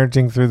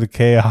parenting through the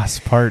chaos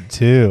part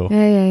 2.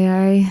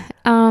 Yeah.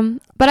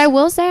 But I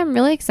will say I'm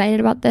really excited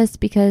about this,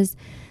 because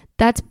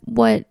that's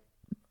what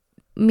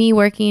me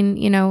working,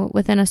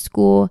 within a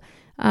school,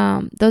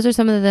 those are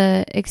some of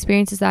the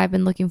experiences that I've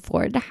been looking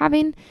forward to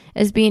having,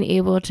 is being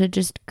able to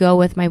just go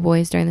with my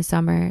boys during the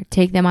summer,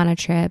 take them on a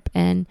trip,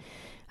 and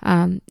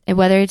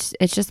whether it's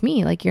just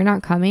me, like, you're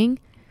not coming.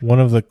 One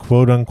of the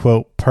quote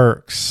unquote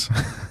perks.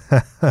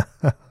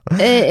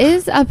 It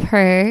is a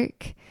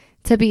perk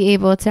to be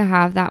able to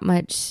have that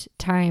much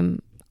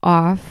time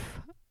off,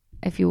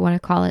 if you want to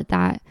call it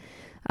that.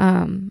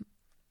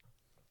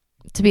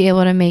 to be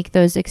able to make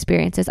those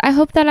experiences. I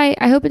hope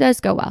it does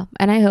go well.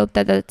 And I hope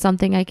that that's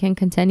something I can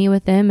continue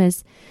with them,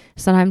 is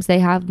sometimes they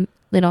have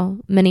little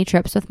mini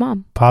trips with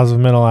mom.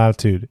 Positive mental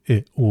attitude.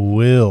 It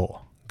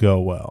will go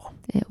well.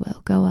 It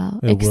will go well.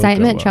 It will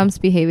Excitement go well. trumps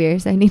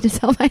behaviors. I need to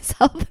tell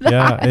myself that.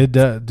 Yeah, it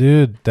does.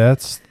 Dude,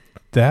 that's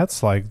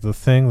like the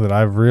thing that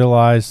I've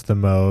realized the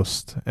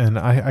most. And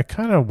I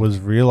kind of was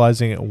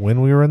realizing it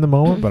when we were in the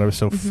moment, but I was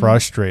so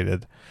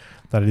frustrated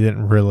that I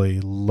didn't really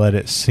let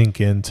it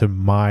sink into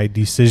my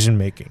decision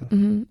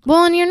making.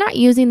 Well, and you're not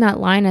using that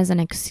line as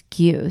an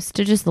excuse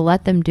to just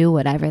let them do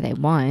whatever they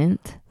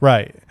want.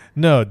 Right.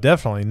 No,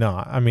 definitely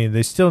not. I mean,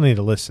 they still need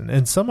to listen.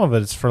 And some of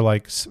it is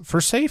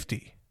for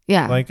safety.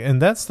 Yeah. Like, and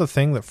that's the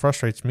thing that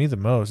frustrates me the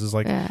most is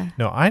like,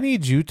 no, I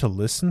need you to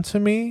listen to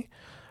me,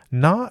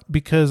 not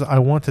because I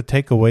want to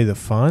take away the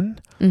fun,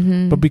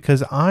 but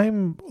because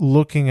I'm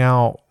looking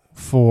out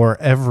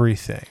for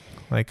everything.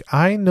 Like,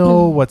 I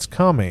know what's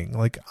coming.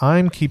 Like,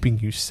 I'm keeping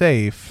you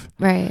safe.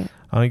 Right.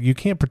 You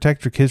can't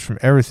protect your kids from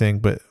everything,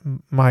 but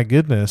my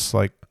goodness,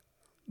 like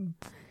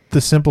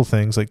the simple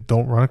things, like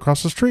don't run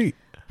across the street.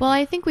 Well,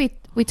 I think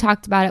we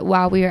talked about it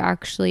while we were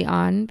actually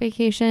on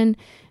vacation,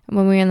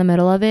 when we were in the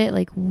middle of it.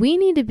 Like, we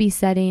need to be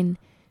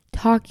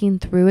talking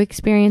through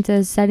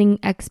experiences, setting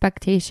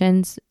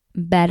expectations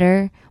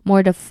better,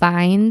 more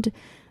defined,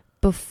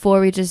 before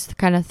we just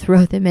kind of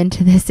throw them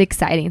into this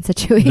exciting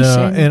situation.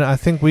 No, and I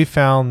think we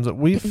found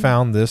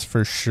this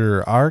for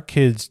sure. Our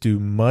kids do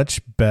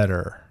much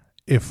better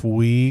if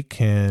we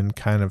can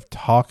kind of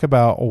talk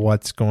about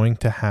what's going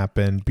to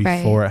happen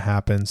before it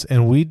happens.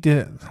 And we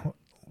did.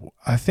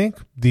 I think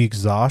the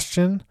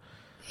exhaustion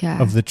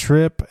of the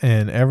trip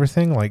and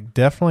everything, like,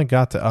 definitely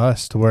got to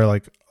us to where,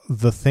 like,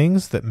 the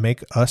things that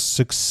make us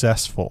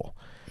successful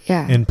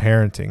in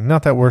parenting,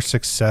 not that we're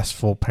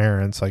successful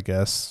parents, I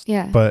guess,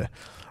 but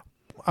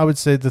I would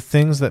say the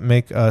things that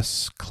make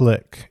us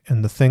click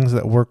and the things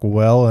that work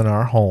well in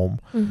our home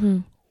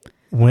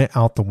went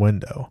out the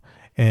window.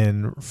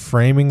 And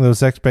framing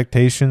those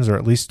expectations, or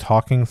at least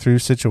talking through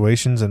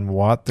situations and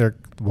what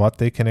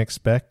they can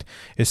expect,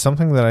 is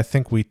something that I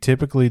think we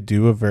typically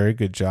do a very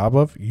good job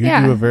of. You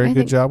do a very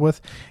good job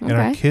with, and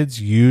our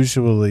kids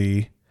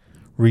usually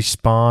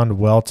respond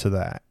well to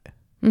that,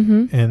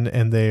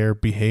 and their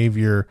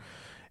behavior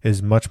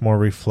is much more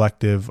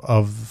reflective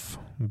of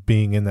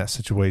being in that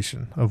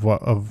situation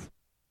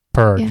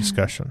per our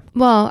discussion.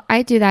 Well,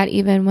 I do that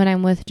even when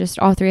I'm with just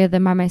all three of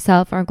them by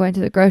myself, or going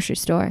to the grocery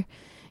store.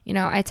 You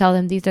know, I tell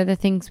them these are the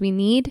things we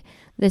need.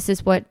 This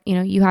is what,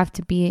 you have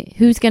to be.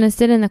 Who's going to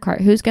sit in the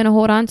cart? Who's going to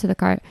hold on to the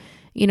cart?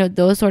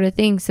 Those sort of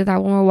things, so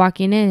that when we're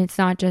walking in, it's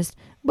not just,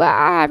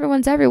 well,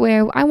 everyone's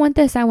everywhere. I want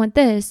this. I want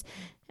this.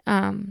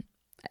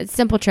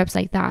 Simple trips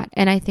like that.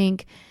 And I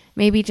think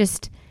maybe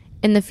just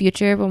in the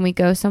future, when we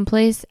go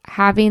someplace,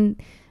 having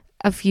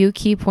a few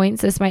key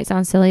points, this might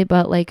sound silly,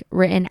 but like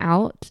written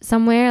out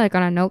somewhere, like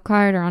on a note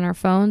card or on our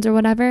phones or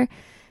whatever.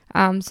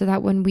 So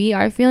that when we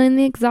are feeling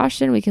the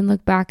exhaustion, we can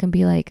look back and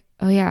be like,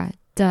 oh yeah,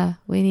 duh,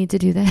 we need to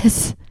do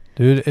this.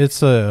 Dude,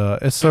 it's a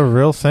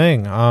real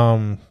thing.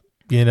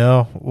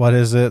 What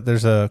is it?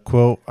 There's a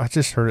quote. I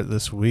just heard it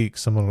this week.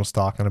 Someone was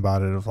talking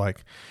about it, of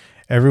like,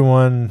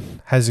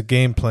 everyone has a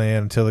game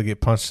plan until they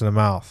get punched in the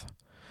mouth.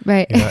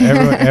 Right.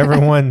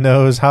 Everyone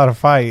knows how to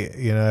fight.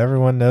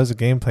 Everyone knows a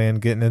game plan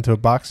getting into a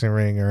boxing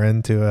ring or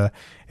into a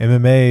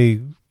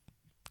MMA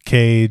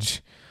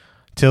cage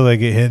till they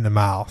get hit in the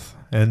mouth.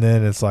 And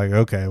then it's like,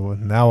 okay, well,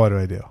 now what do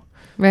I do?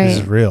 Right. This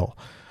is real.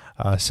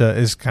 So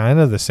it's kind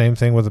of the same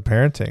thing with the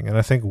parenting. And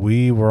I think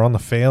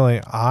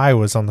I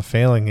was on the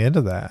failing end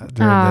of that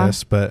during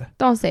this, but.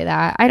 Don't say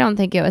that. I don't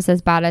think it was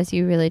as bad as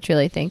you really,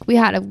 truly think. We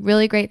had a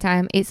really great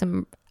time, ate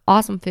some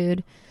awesome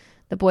food.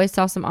 The boys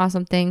saw some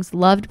awesome things,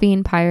 loved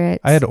being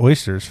pirates. I had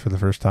oysters for the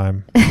first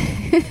time.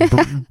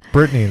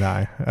 Brittany and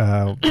I,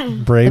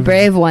 the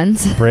brave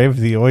ones. Brave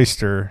the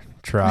oyster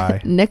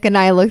try. Nick and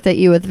I looked at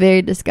you with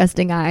very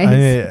disgusting eyes.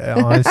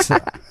 Honestly,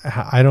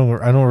 I don't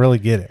really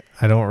get it.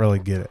 I don't really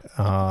get it.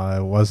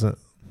 It wasn't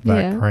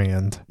that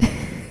grand.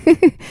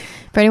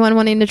 For anyone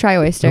wanting to try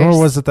oysters. Nor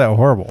was it that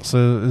horrible.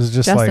 So it was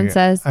just Justin like,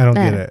 says, I don't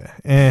get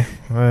it.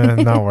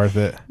 Not worth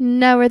it.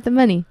 Not worth the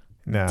money.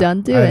 No.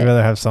 Don't do it. I'd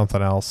rather have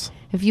something else.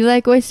 If you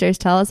like oysters,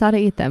 tell us how to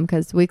eat them,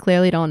 because we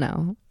clearly don't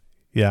know.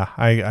 Yeah,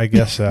 I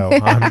guess so.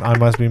 I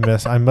must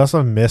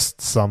have missed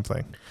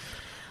something.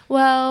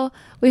 Well,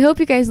 we hope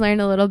you guys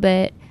learned a little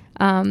bit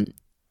from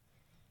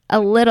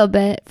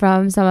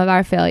some of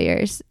our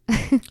failures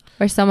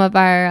or some of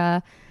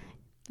our,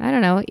 I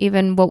don't know,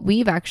 even what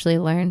we've actually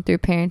learned through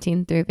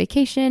parenting through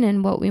vacation,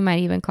 and what we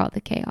might even call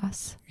the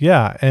chaos.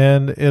 Yeah,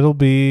 and it'll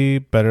be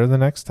better the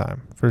next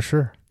time, for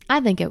sure. I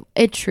think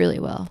it truly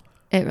will.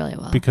 It really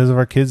will. Because of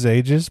our kids'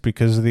 ages,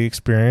 because of the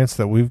experience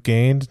that we've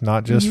gained,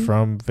 not just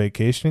from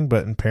vacationing,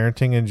 but in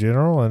parenting in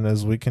general, and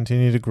as we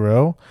continue to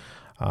grow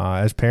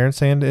as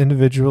parents and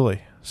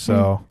individually.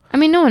 So, I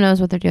mean, no one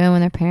knows what they're doing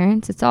when they're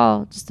parents. It's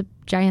all just a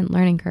giant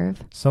learning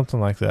curve. Something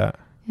like that.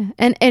 Yeah.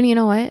 And you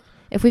know what?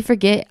 If we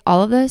forget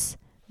all of this,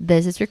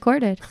 this is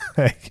recorded.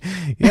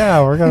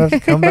 Yeah, we're going to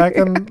have to come back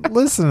and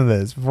listen to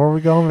this before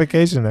we go on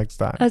vacation next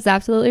time. That's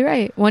absolutely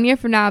right. 1 year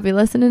from now, I'll be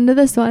listening to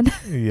this one.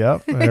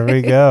 Yep. There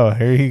we go.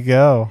 Here you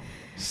go.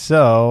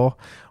 So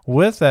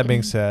with that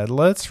being said,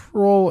 let's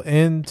roll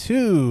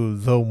into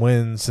the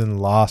wins and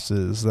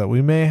losses that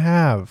we may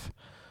have.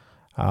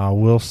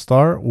 We'll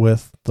start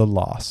with the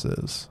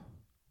losses.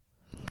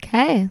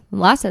 Okay.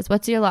 Losses.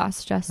 What's your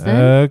loss, Justin?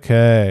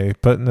 Okay.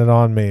 Putting it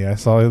on me. I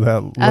saw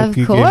that look Of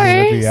you course.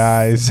 gave me with the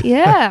eyes.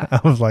 Yeah. I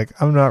was like,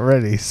 I'm not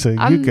ready. So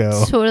I'm you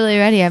go. totally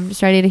ready. I'm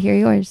just ready to hear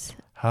yours.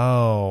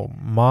 Oh,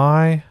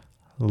 my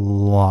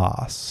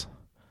loss.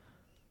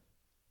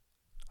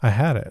 I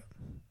had it.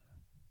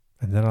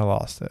 And then I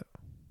lost it.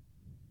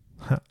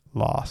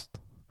 Lost.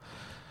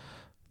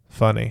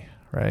 Funny,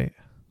 right?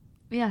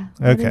 Yeah.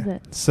 What is Okay.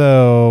 it?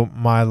 So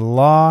my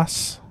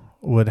loss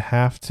would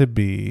have to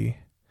be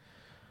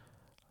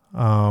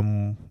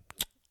when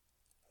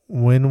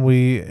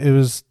it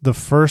was the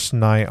first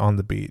night on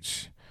the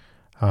beach,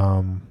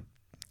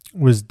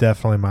 was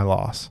definitely my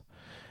loss.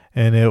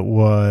 And it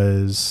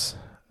was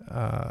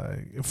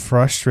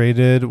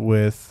frustrated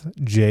with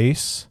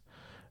Jace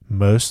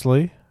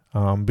mostly,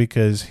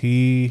 because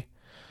the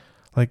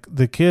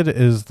kid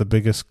is the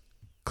biggest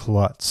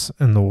klutz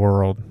in the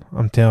world.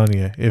 I'm telling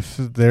you, if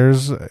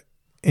there's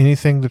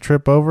anything to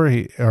trip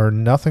over, or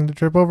nothing to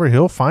trip over,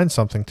 he'll find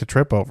something to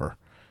trip over.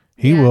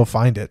 He will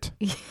find it,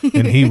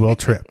 and he will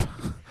trip,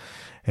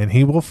 and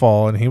he will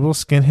fall, and he will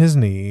skin his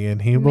knee,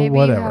 and he will Maybe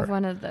whatever. you have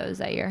one of those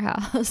at your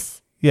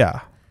house. Yeah.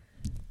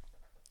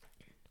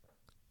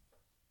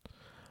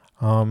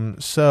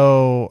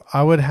 So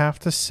I would have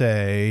to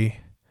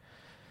say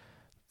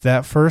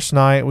that first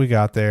night we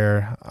got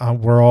there,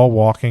 we're all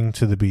walking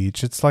to the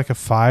beach. It's like a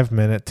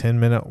 5-minute,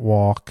 10-minute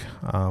walk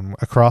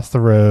across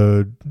the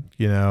road,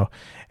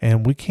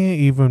 and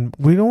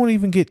we don't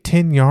even get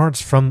 10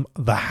 yards from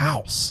the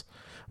house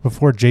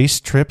before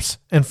Jace trips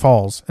and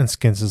falls and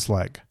skins his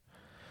leg.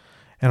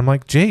 And I'm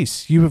like,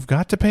 Jace, you have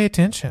got to pay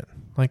attention.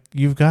 Like,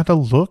 you've got to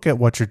look at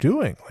what you're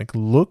doing. Like,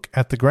 look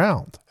at the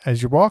ground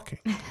as you're walking.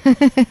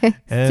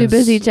 Too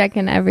busy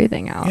checking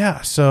everything out. Yeah,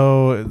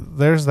 so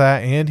there's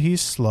that, and he's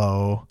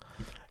slow,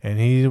 and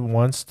he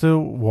wants to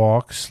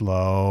walk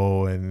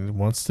slow, and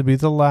wants to be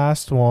the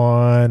last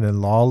one, and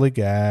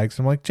lollygags.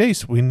 I'm like,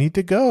 Jace, we need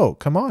to go.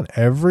 Come on,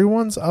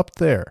 everyone's up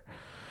there.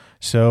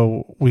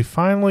 So we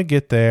finally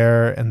get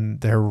there, and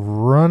they're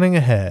running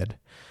ahead.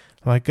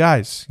 I'm like,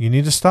 guys, you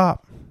need to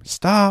stop.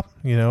 Stop.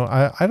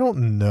 I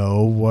don't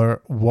know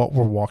what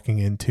we're walking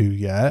into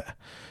yet.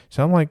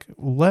 So I'm like,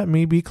 let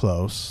me be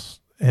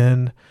close.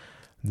 And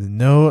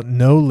no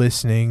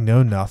listening,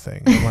 no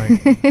nothing. I'm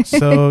like,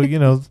 so,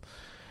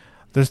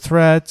 there's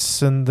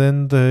threats, and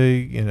then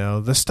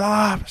the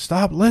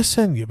stop,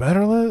 listen, you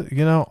better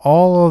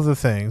all of the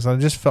things. I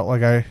just felt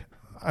like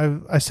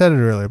I said it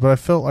earlier, but I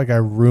felt like I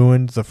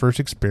ruined the first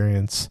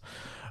experience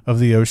of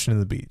the ocean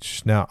and the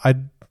beach. Now, I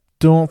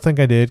don't think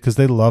I did, because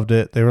they loved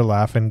it. They were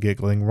laughing,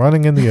 giggling,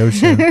 running in the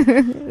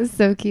ocean.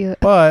 So cute.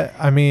 But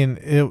I mean,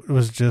 it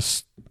was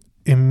just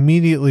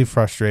immediately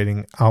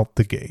frustrating out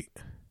the gate,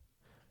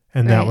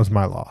 and that was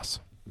my loss.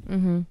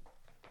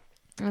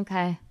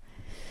 Okay.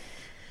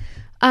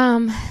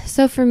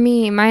 So for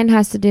me, mine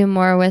has to do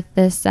more with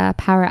this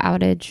power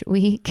outage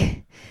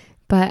week,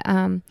 but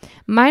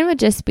mine would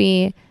just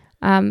be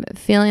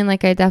feeling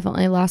like I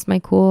definitely lost my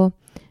cool.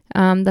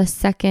 The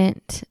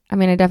second, I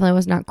definitely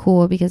was not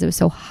cool because it was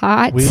so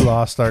hot. We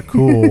lost our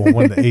cool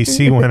when the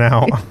AC went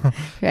out.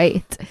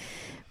 Right.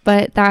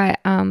 But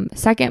that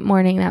second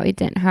morning that we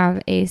didn't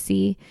have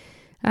AC,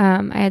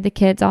 I had the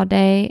kids all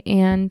day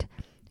and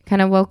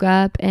kind of woke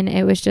up, and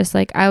it was just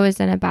like I was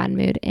in a bad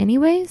mood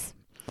anyways.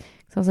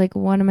 So I was like,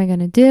 what am I going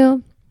to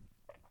do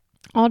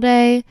all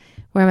day?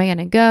 Where am I going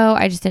to go?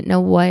 I just didn't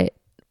know what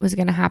was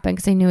going to happen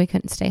because I knew we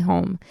couldn't stay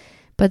home.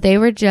 But they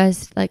were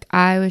just like,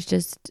 they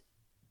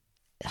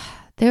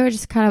were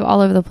just kind of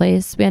all over the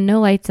place. We had no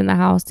lights in the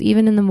house.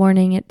 Even in the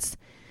morning, it's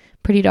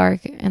pretty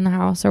dark in the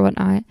house or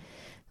whatnot.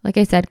 Like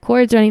I said,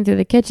 cords running through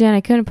the kitchen.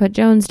 I couldn't put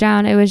Jones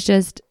down. It was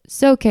just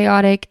so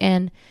chaotic.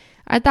 And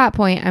at that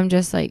point, I'm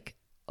just like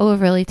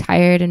overly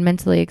tired and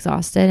mentally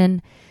exhausted.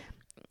 And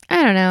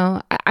I don't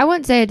know. I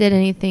wouldn't say I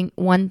did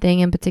one thing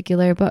in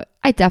particular, but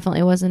I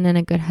definitely wasn't in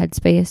a good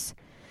headspace.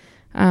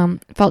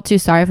 Felt too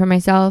sorry for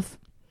myself.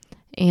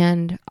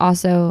 And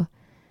also,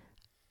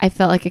 I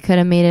felt like it could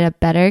have made it a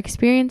better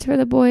experience for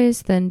the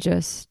boys than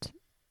just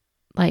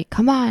like,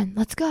 come on,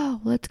 let's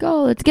go, let's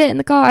get in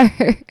the car.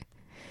 It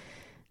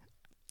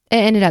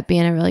ended up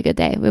being a really good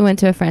day. We went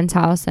to a friend's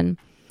house and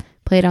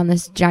played on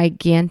this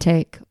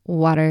gigantic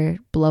water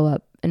blow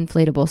up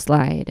inflatable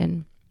slide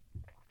and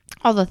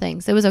all the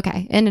things. It was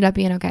okay. It ended up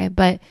being okay.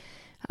 But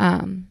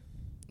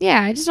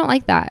yeah, I just don't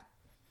like that.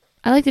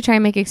 I like to try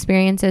and make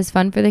experiences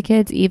fun for the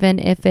kids, even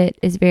if it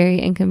is very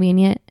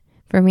inconvenient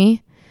for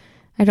me.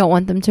 I don't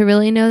want them to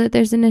really know that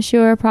there's an issue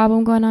or a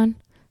problem going on.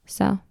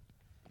 So.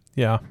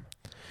 Yeah.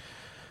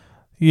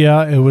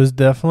 Yeah, it was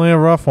definitely a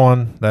rough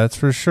one. That's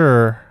for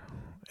sure.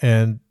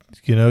 And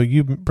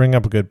you bring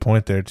up a good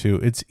point there too.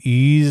 It's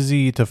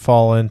easy to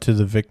fall into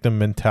the victim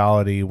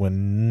mentality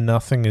when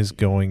nothing is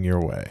going your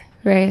way.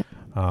 Right.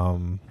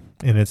 And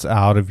it's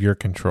out of your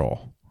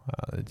control.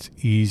 It's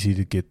easy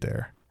to get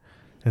there.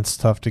 It's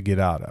tough to get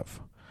out of.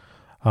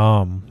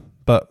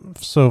 But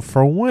so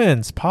for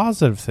wins,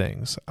 positive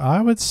things,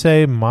 I would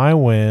say my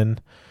win,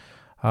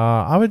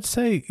 I would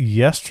say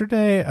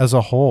yesterday as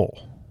a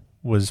whole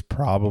was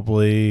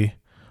probably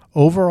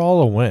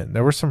overall a win.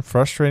 There were some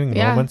frustrating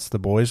moments. The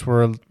boys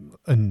were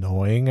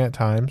annoying at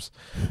times,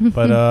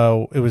 but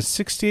it was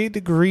 68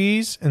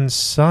 degrees and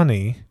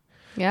sunny.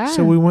 Yeah.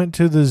 So we went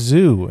to the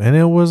zoo and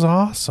it was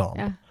awesome.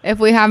 Yeah. If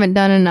we haven't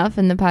done enough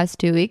in the past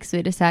 2 weeks,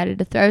 we decided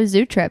to throw a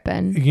zoo trip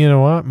in. You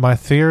know what? My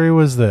theory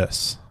was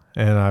this,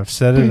 and I've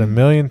said it a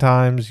million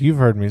times. You've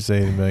heard me say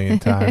it a million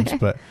times,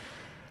 but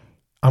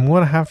I'm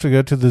going to have to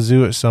go to the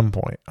zoo at some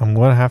point. I'm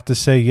going to have to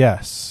say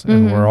yes,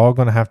 and we're all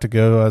going to have to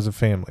go as a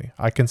family.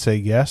 I can say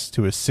yes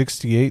to a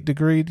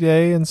 68-degree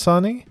day and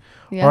sunny,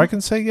 or I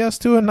can say yes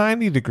to a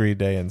 90-degree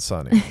day and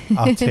sunny.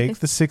 I'll take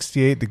the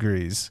 68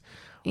 degrees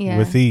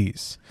with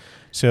ease.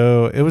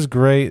 So it was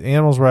great.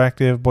 Animals were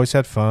active. Boys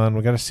had fun.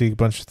 We got to see a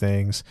bunch of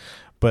things.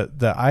 But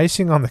the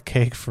icing on the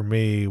cake for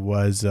me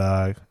was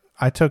I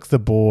took the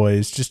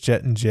boys, just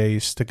Jet and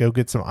Jace, to go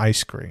get some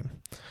ice cream.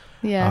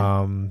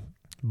 Yeah.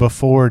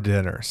 Before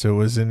dinner. So it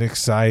was an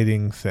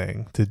exciting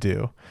thing to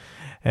do.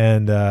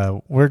 And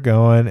we're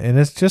going, and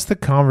it's just the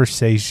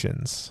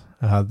conversations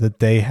that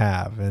they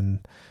have. And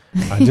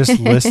just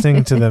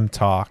listening to them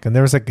talk. And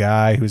there was a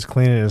guy who was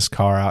cleaning his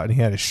car out, and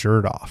he had his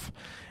shirt off.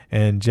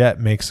 And Jet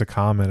makes a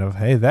comment of,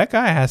 hey, that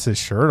guy has his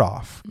shirt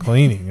off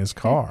cleaning his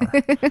car.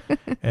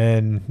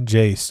 And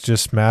Jace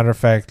just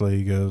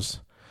matter-of-factly goes,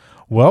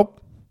 well,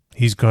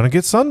 he's going to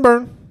get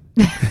sunburn.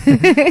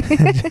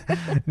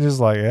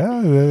 Just like,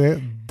 yeah,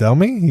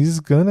 dummy,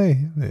 he's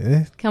going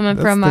to. Coming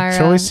from our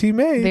choice he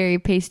made. Very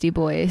pasty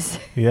boys.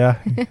 Yeah.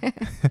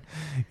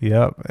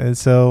 Yep. And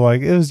so,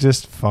 like, it was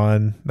just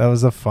fun. That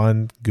was a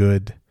fun,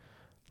 good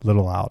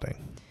little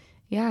outing.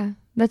 Yeah,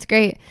 that's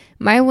great.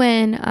 My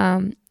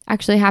win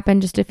actually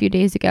happened just a few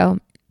days ago.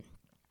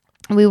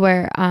 We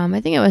were,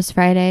 I think it was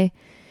Friday.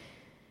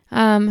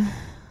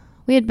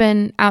 We had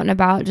been out and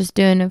about just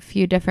doing a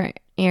few different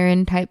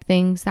errand type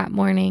things that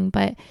morning.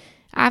 But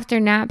after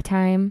nap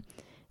time,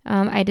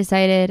 I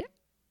decided,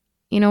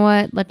 you know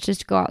what, let's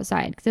just go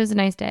outside because it was a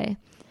nice day.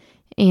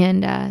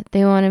 And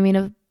they wanted me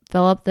to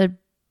fill up the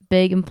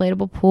big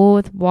inflatable pool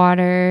with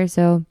water.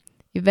 So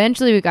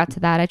eventually we got to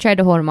that. I tried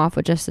to hold them off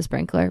with just a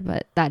sprinkler,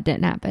 but that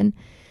didn't happen.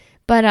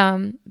 But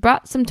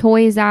brought some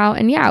toys out,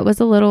 and yeah, it was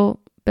a little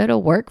bit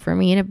of work for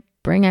me to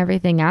bring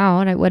everything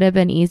out. It would have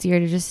been easier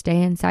to just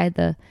stay inside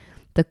the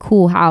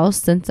cool house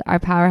since our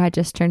power had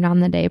just turned on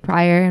the day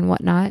prior and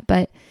whatnot.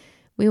 But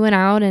we went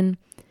out, and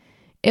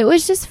it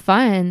was just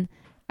fun.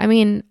 I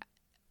mean,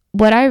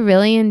 what I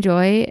really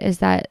enjoy is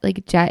that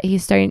like Jet,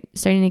 he's starting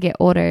to get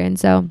older, and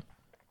so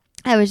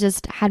I was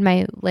just had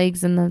my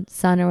legs in the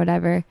sun or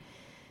whatever,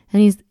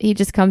 and he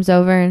just comes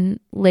over and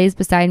lays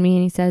beside me,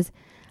 and he says,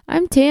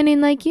 I'm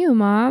tanning like you,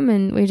 Mom.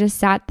 And we just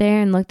sat there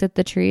and looked at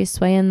the trees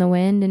sway in the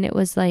wind. And it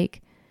was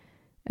like,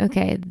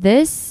 okay,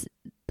 this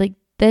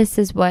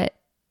is what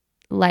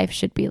life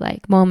should be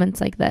like. Moments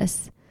like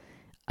this.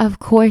 Of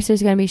course,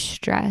 there's going to be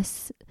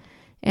stress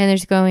and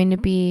there's going to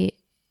be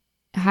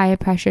high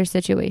pressure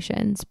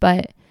situations.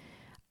 But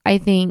I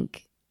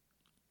think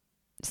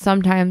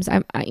sometimes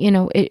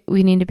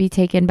we need to be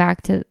taken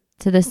back to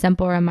the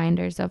simple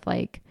reminders of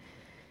like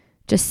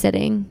just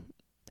sitting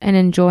and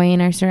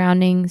enjoying our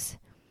surroundings.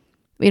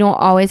 We don't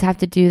always have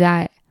to do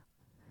that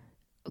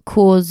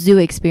cool zoo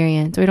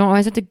experience. We don't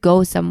always have to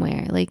go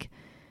somewhere. Like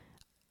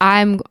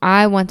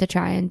I want to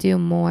try and do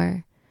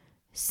more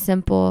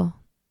simple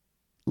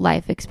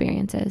life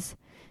experiences.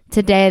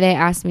 Today they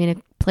asked me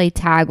to play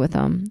tag with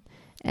them.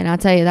 And I'll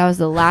tell you, that was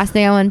the last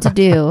thing I wanted to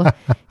do.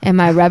 And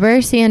my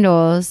rubber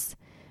sandals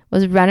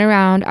was run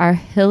around our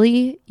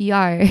hilly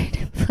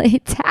yard, play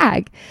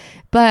tag.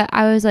 But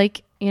I was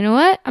like, you know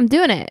what? I'm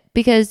doing it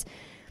because,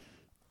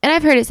 and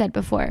I've heard it said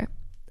before,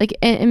 like,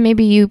 and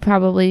maybe you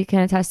probably can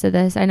attest to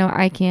this. I know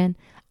I can.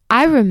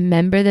 I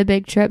remember the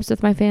big trips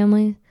with my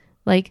family.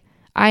 Like,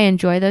 I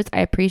enjoy those. I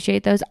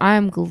appreciate those.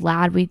 I'm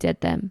glad we did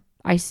them.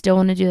 I still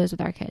want to do those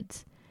with our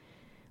kids.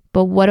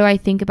 But what do I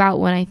think about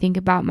when I think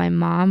about my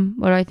mom?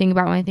 What do I think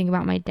about when I think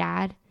about my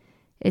dad?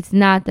 It's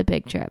not the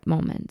big trip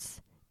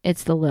moments.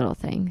 It's the little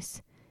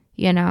things,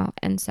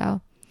 And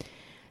so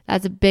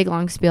that's a big,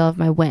 long spiel of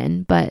my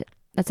win. But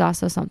that's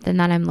also something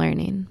that I'm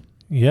learning.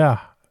 Yeah.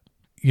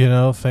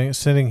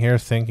 Sitting here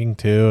thinking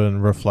too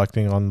and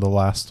reflecting on the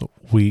last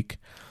week,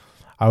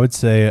 I would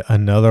say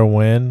another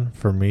win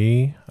for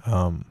me,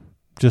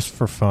 just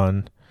for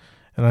fun,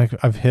 and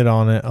I've hit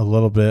on it a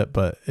little bit,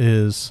 but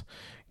is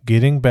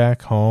getting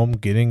back home,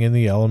 getting in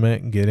the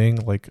element,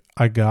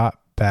 I got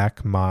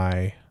back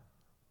my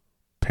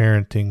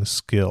parenting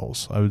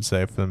skills, I would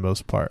say, for the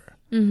most part.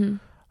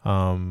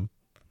 Mm-hmm.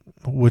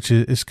 Which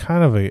is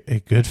kind of a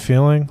good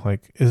feeling.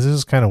 Like, this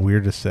is kind of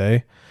weird to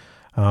say,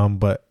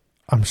 but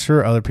I'm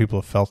sure other people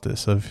have felt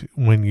this, of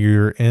when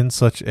you're in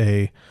such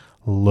a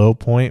low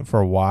point for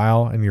a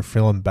while and you're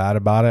feeling bad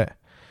about it,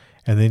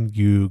 and then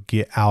you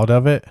get out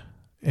of it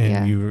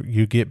and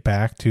you get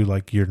back to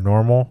like your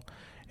normal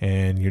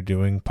and you're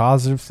doing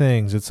positive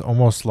things. It's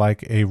almost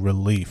like a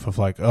relief of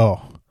like,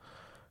 oh,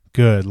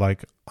 good.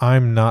 Like,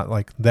 I'm not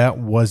like, that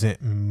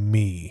wasn't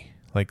me.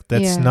 Like,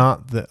 that's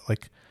not the,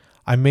 like,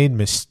 I made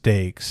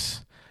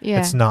mistakes.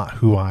 Yeah. It's not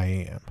who I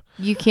am.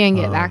 You can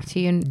get back to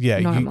your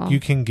normal. You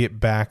can get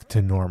back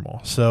to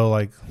normal. So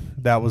like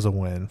that was a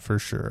win for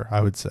sure,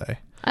 I would say.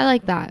 I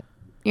like that.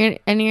 You're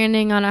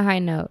ending on a high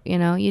note. You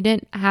know, you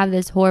didn't have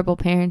this horrible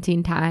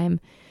parenting time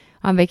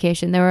on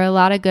vacation. There were a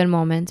lot of good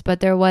moments, but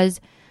there was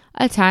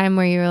a time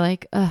where you were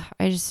like, ugh,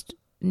 I just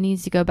need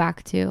to go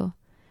back to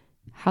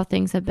how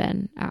things have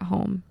been at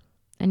home.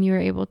 And you were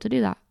able to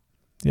do that.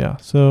 Yeah.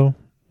 So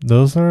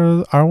those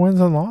are our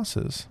wins and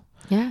losses.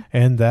 Yeah.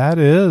 And that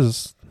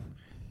is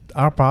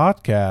our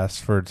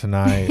podcast for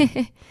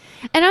tonight.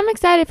 And I'm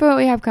excited for what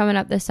we have coming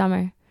up this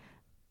summer.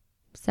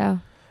 So.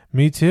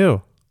 Me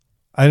too.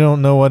 I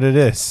don't know what it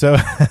is. So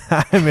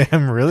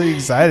I'm really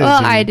excited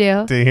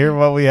to hear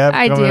what we have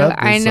coming up this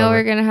I know summer.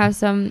 we're going to have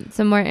some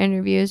more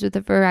interviews with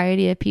a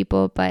variety of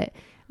people, but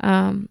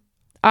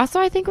also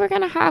I think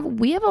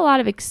we have a lot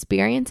of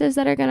experiences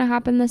that are going to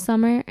happen this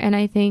summer. And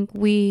I think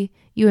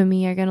you and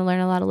me are going to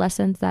learn a lot of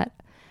lessons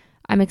that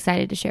I'm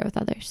excited to share with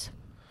others.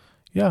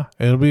 Yeah,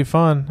 it'll be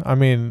fun. I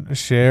mean,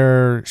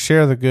 share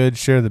the good,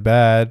 share the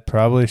bad,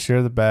 probably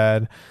share the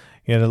bad.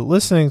 You know,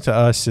 listening to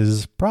us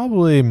is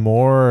probably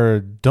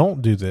more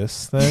don't do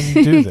this than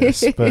do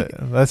this, but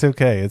that's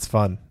okay. It's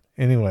fun.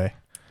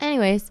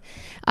 Anyways,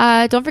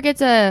 don't forget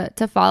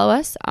to follow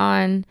us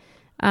on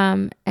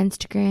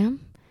Instagram,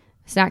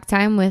 Snack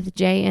Time with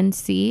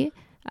JNC.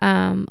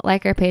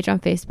 Like our page on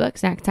Facebook,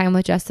 Snack Time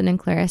with Justin and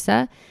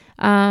Clarissa,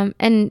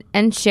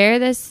 and share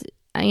this.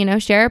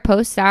 Share our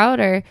posts out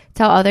or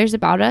tell others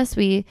about us.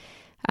 We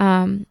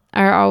are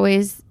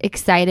always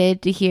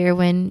excited to hear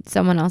when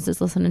someone else is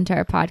listening to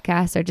our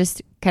podcast or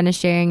just kind of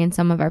sharing in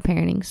some of our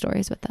parenting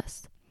stories with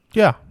us.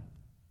 Yeah.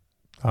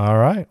 All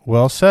right.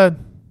 Well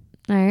said.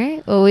 All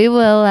right. Well, we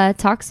will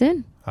talk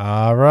soon.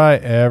 All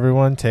right,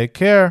 everyone. Take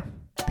care.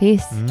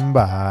 Peace.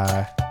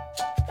 Bye.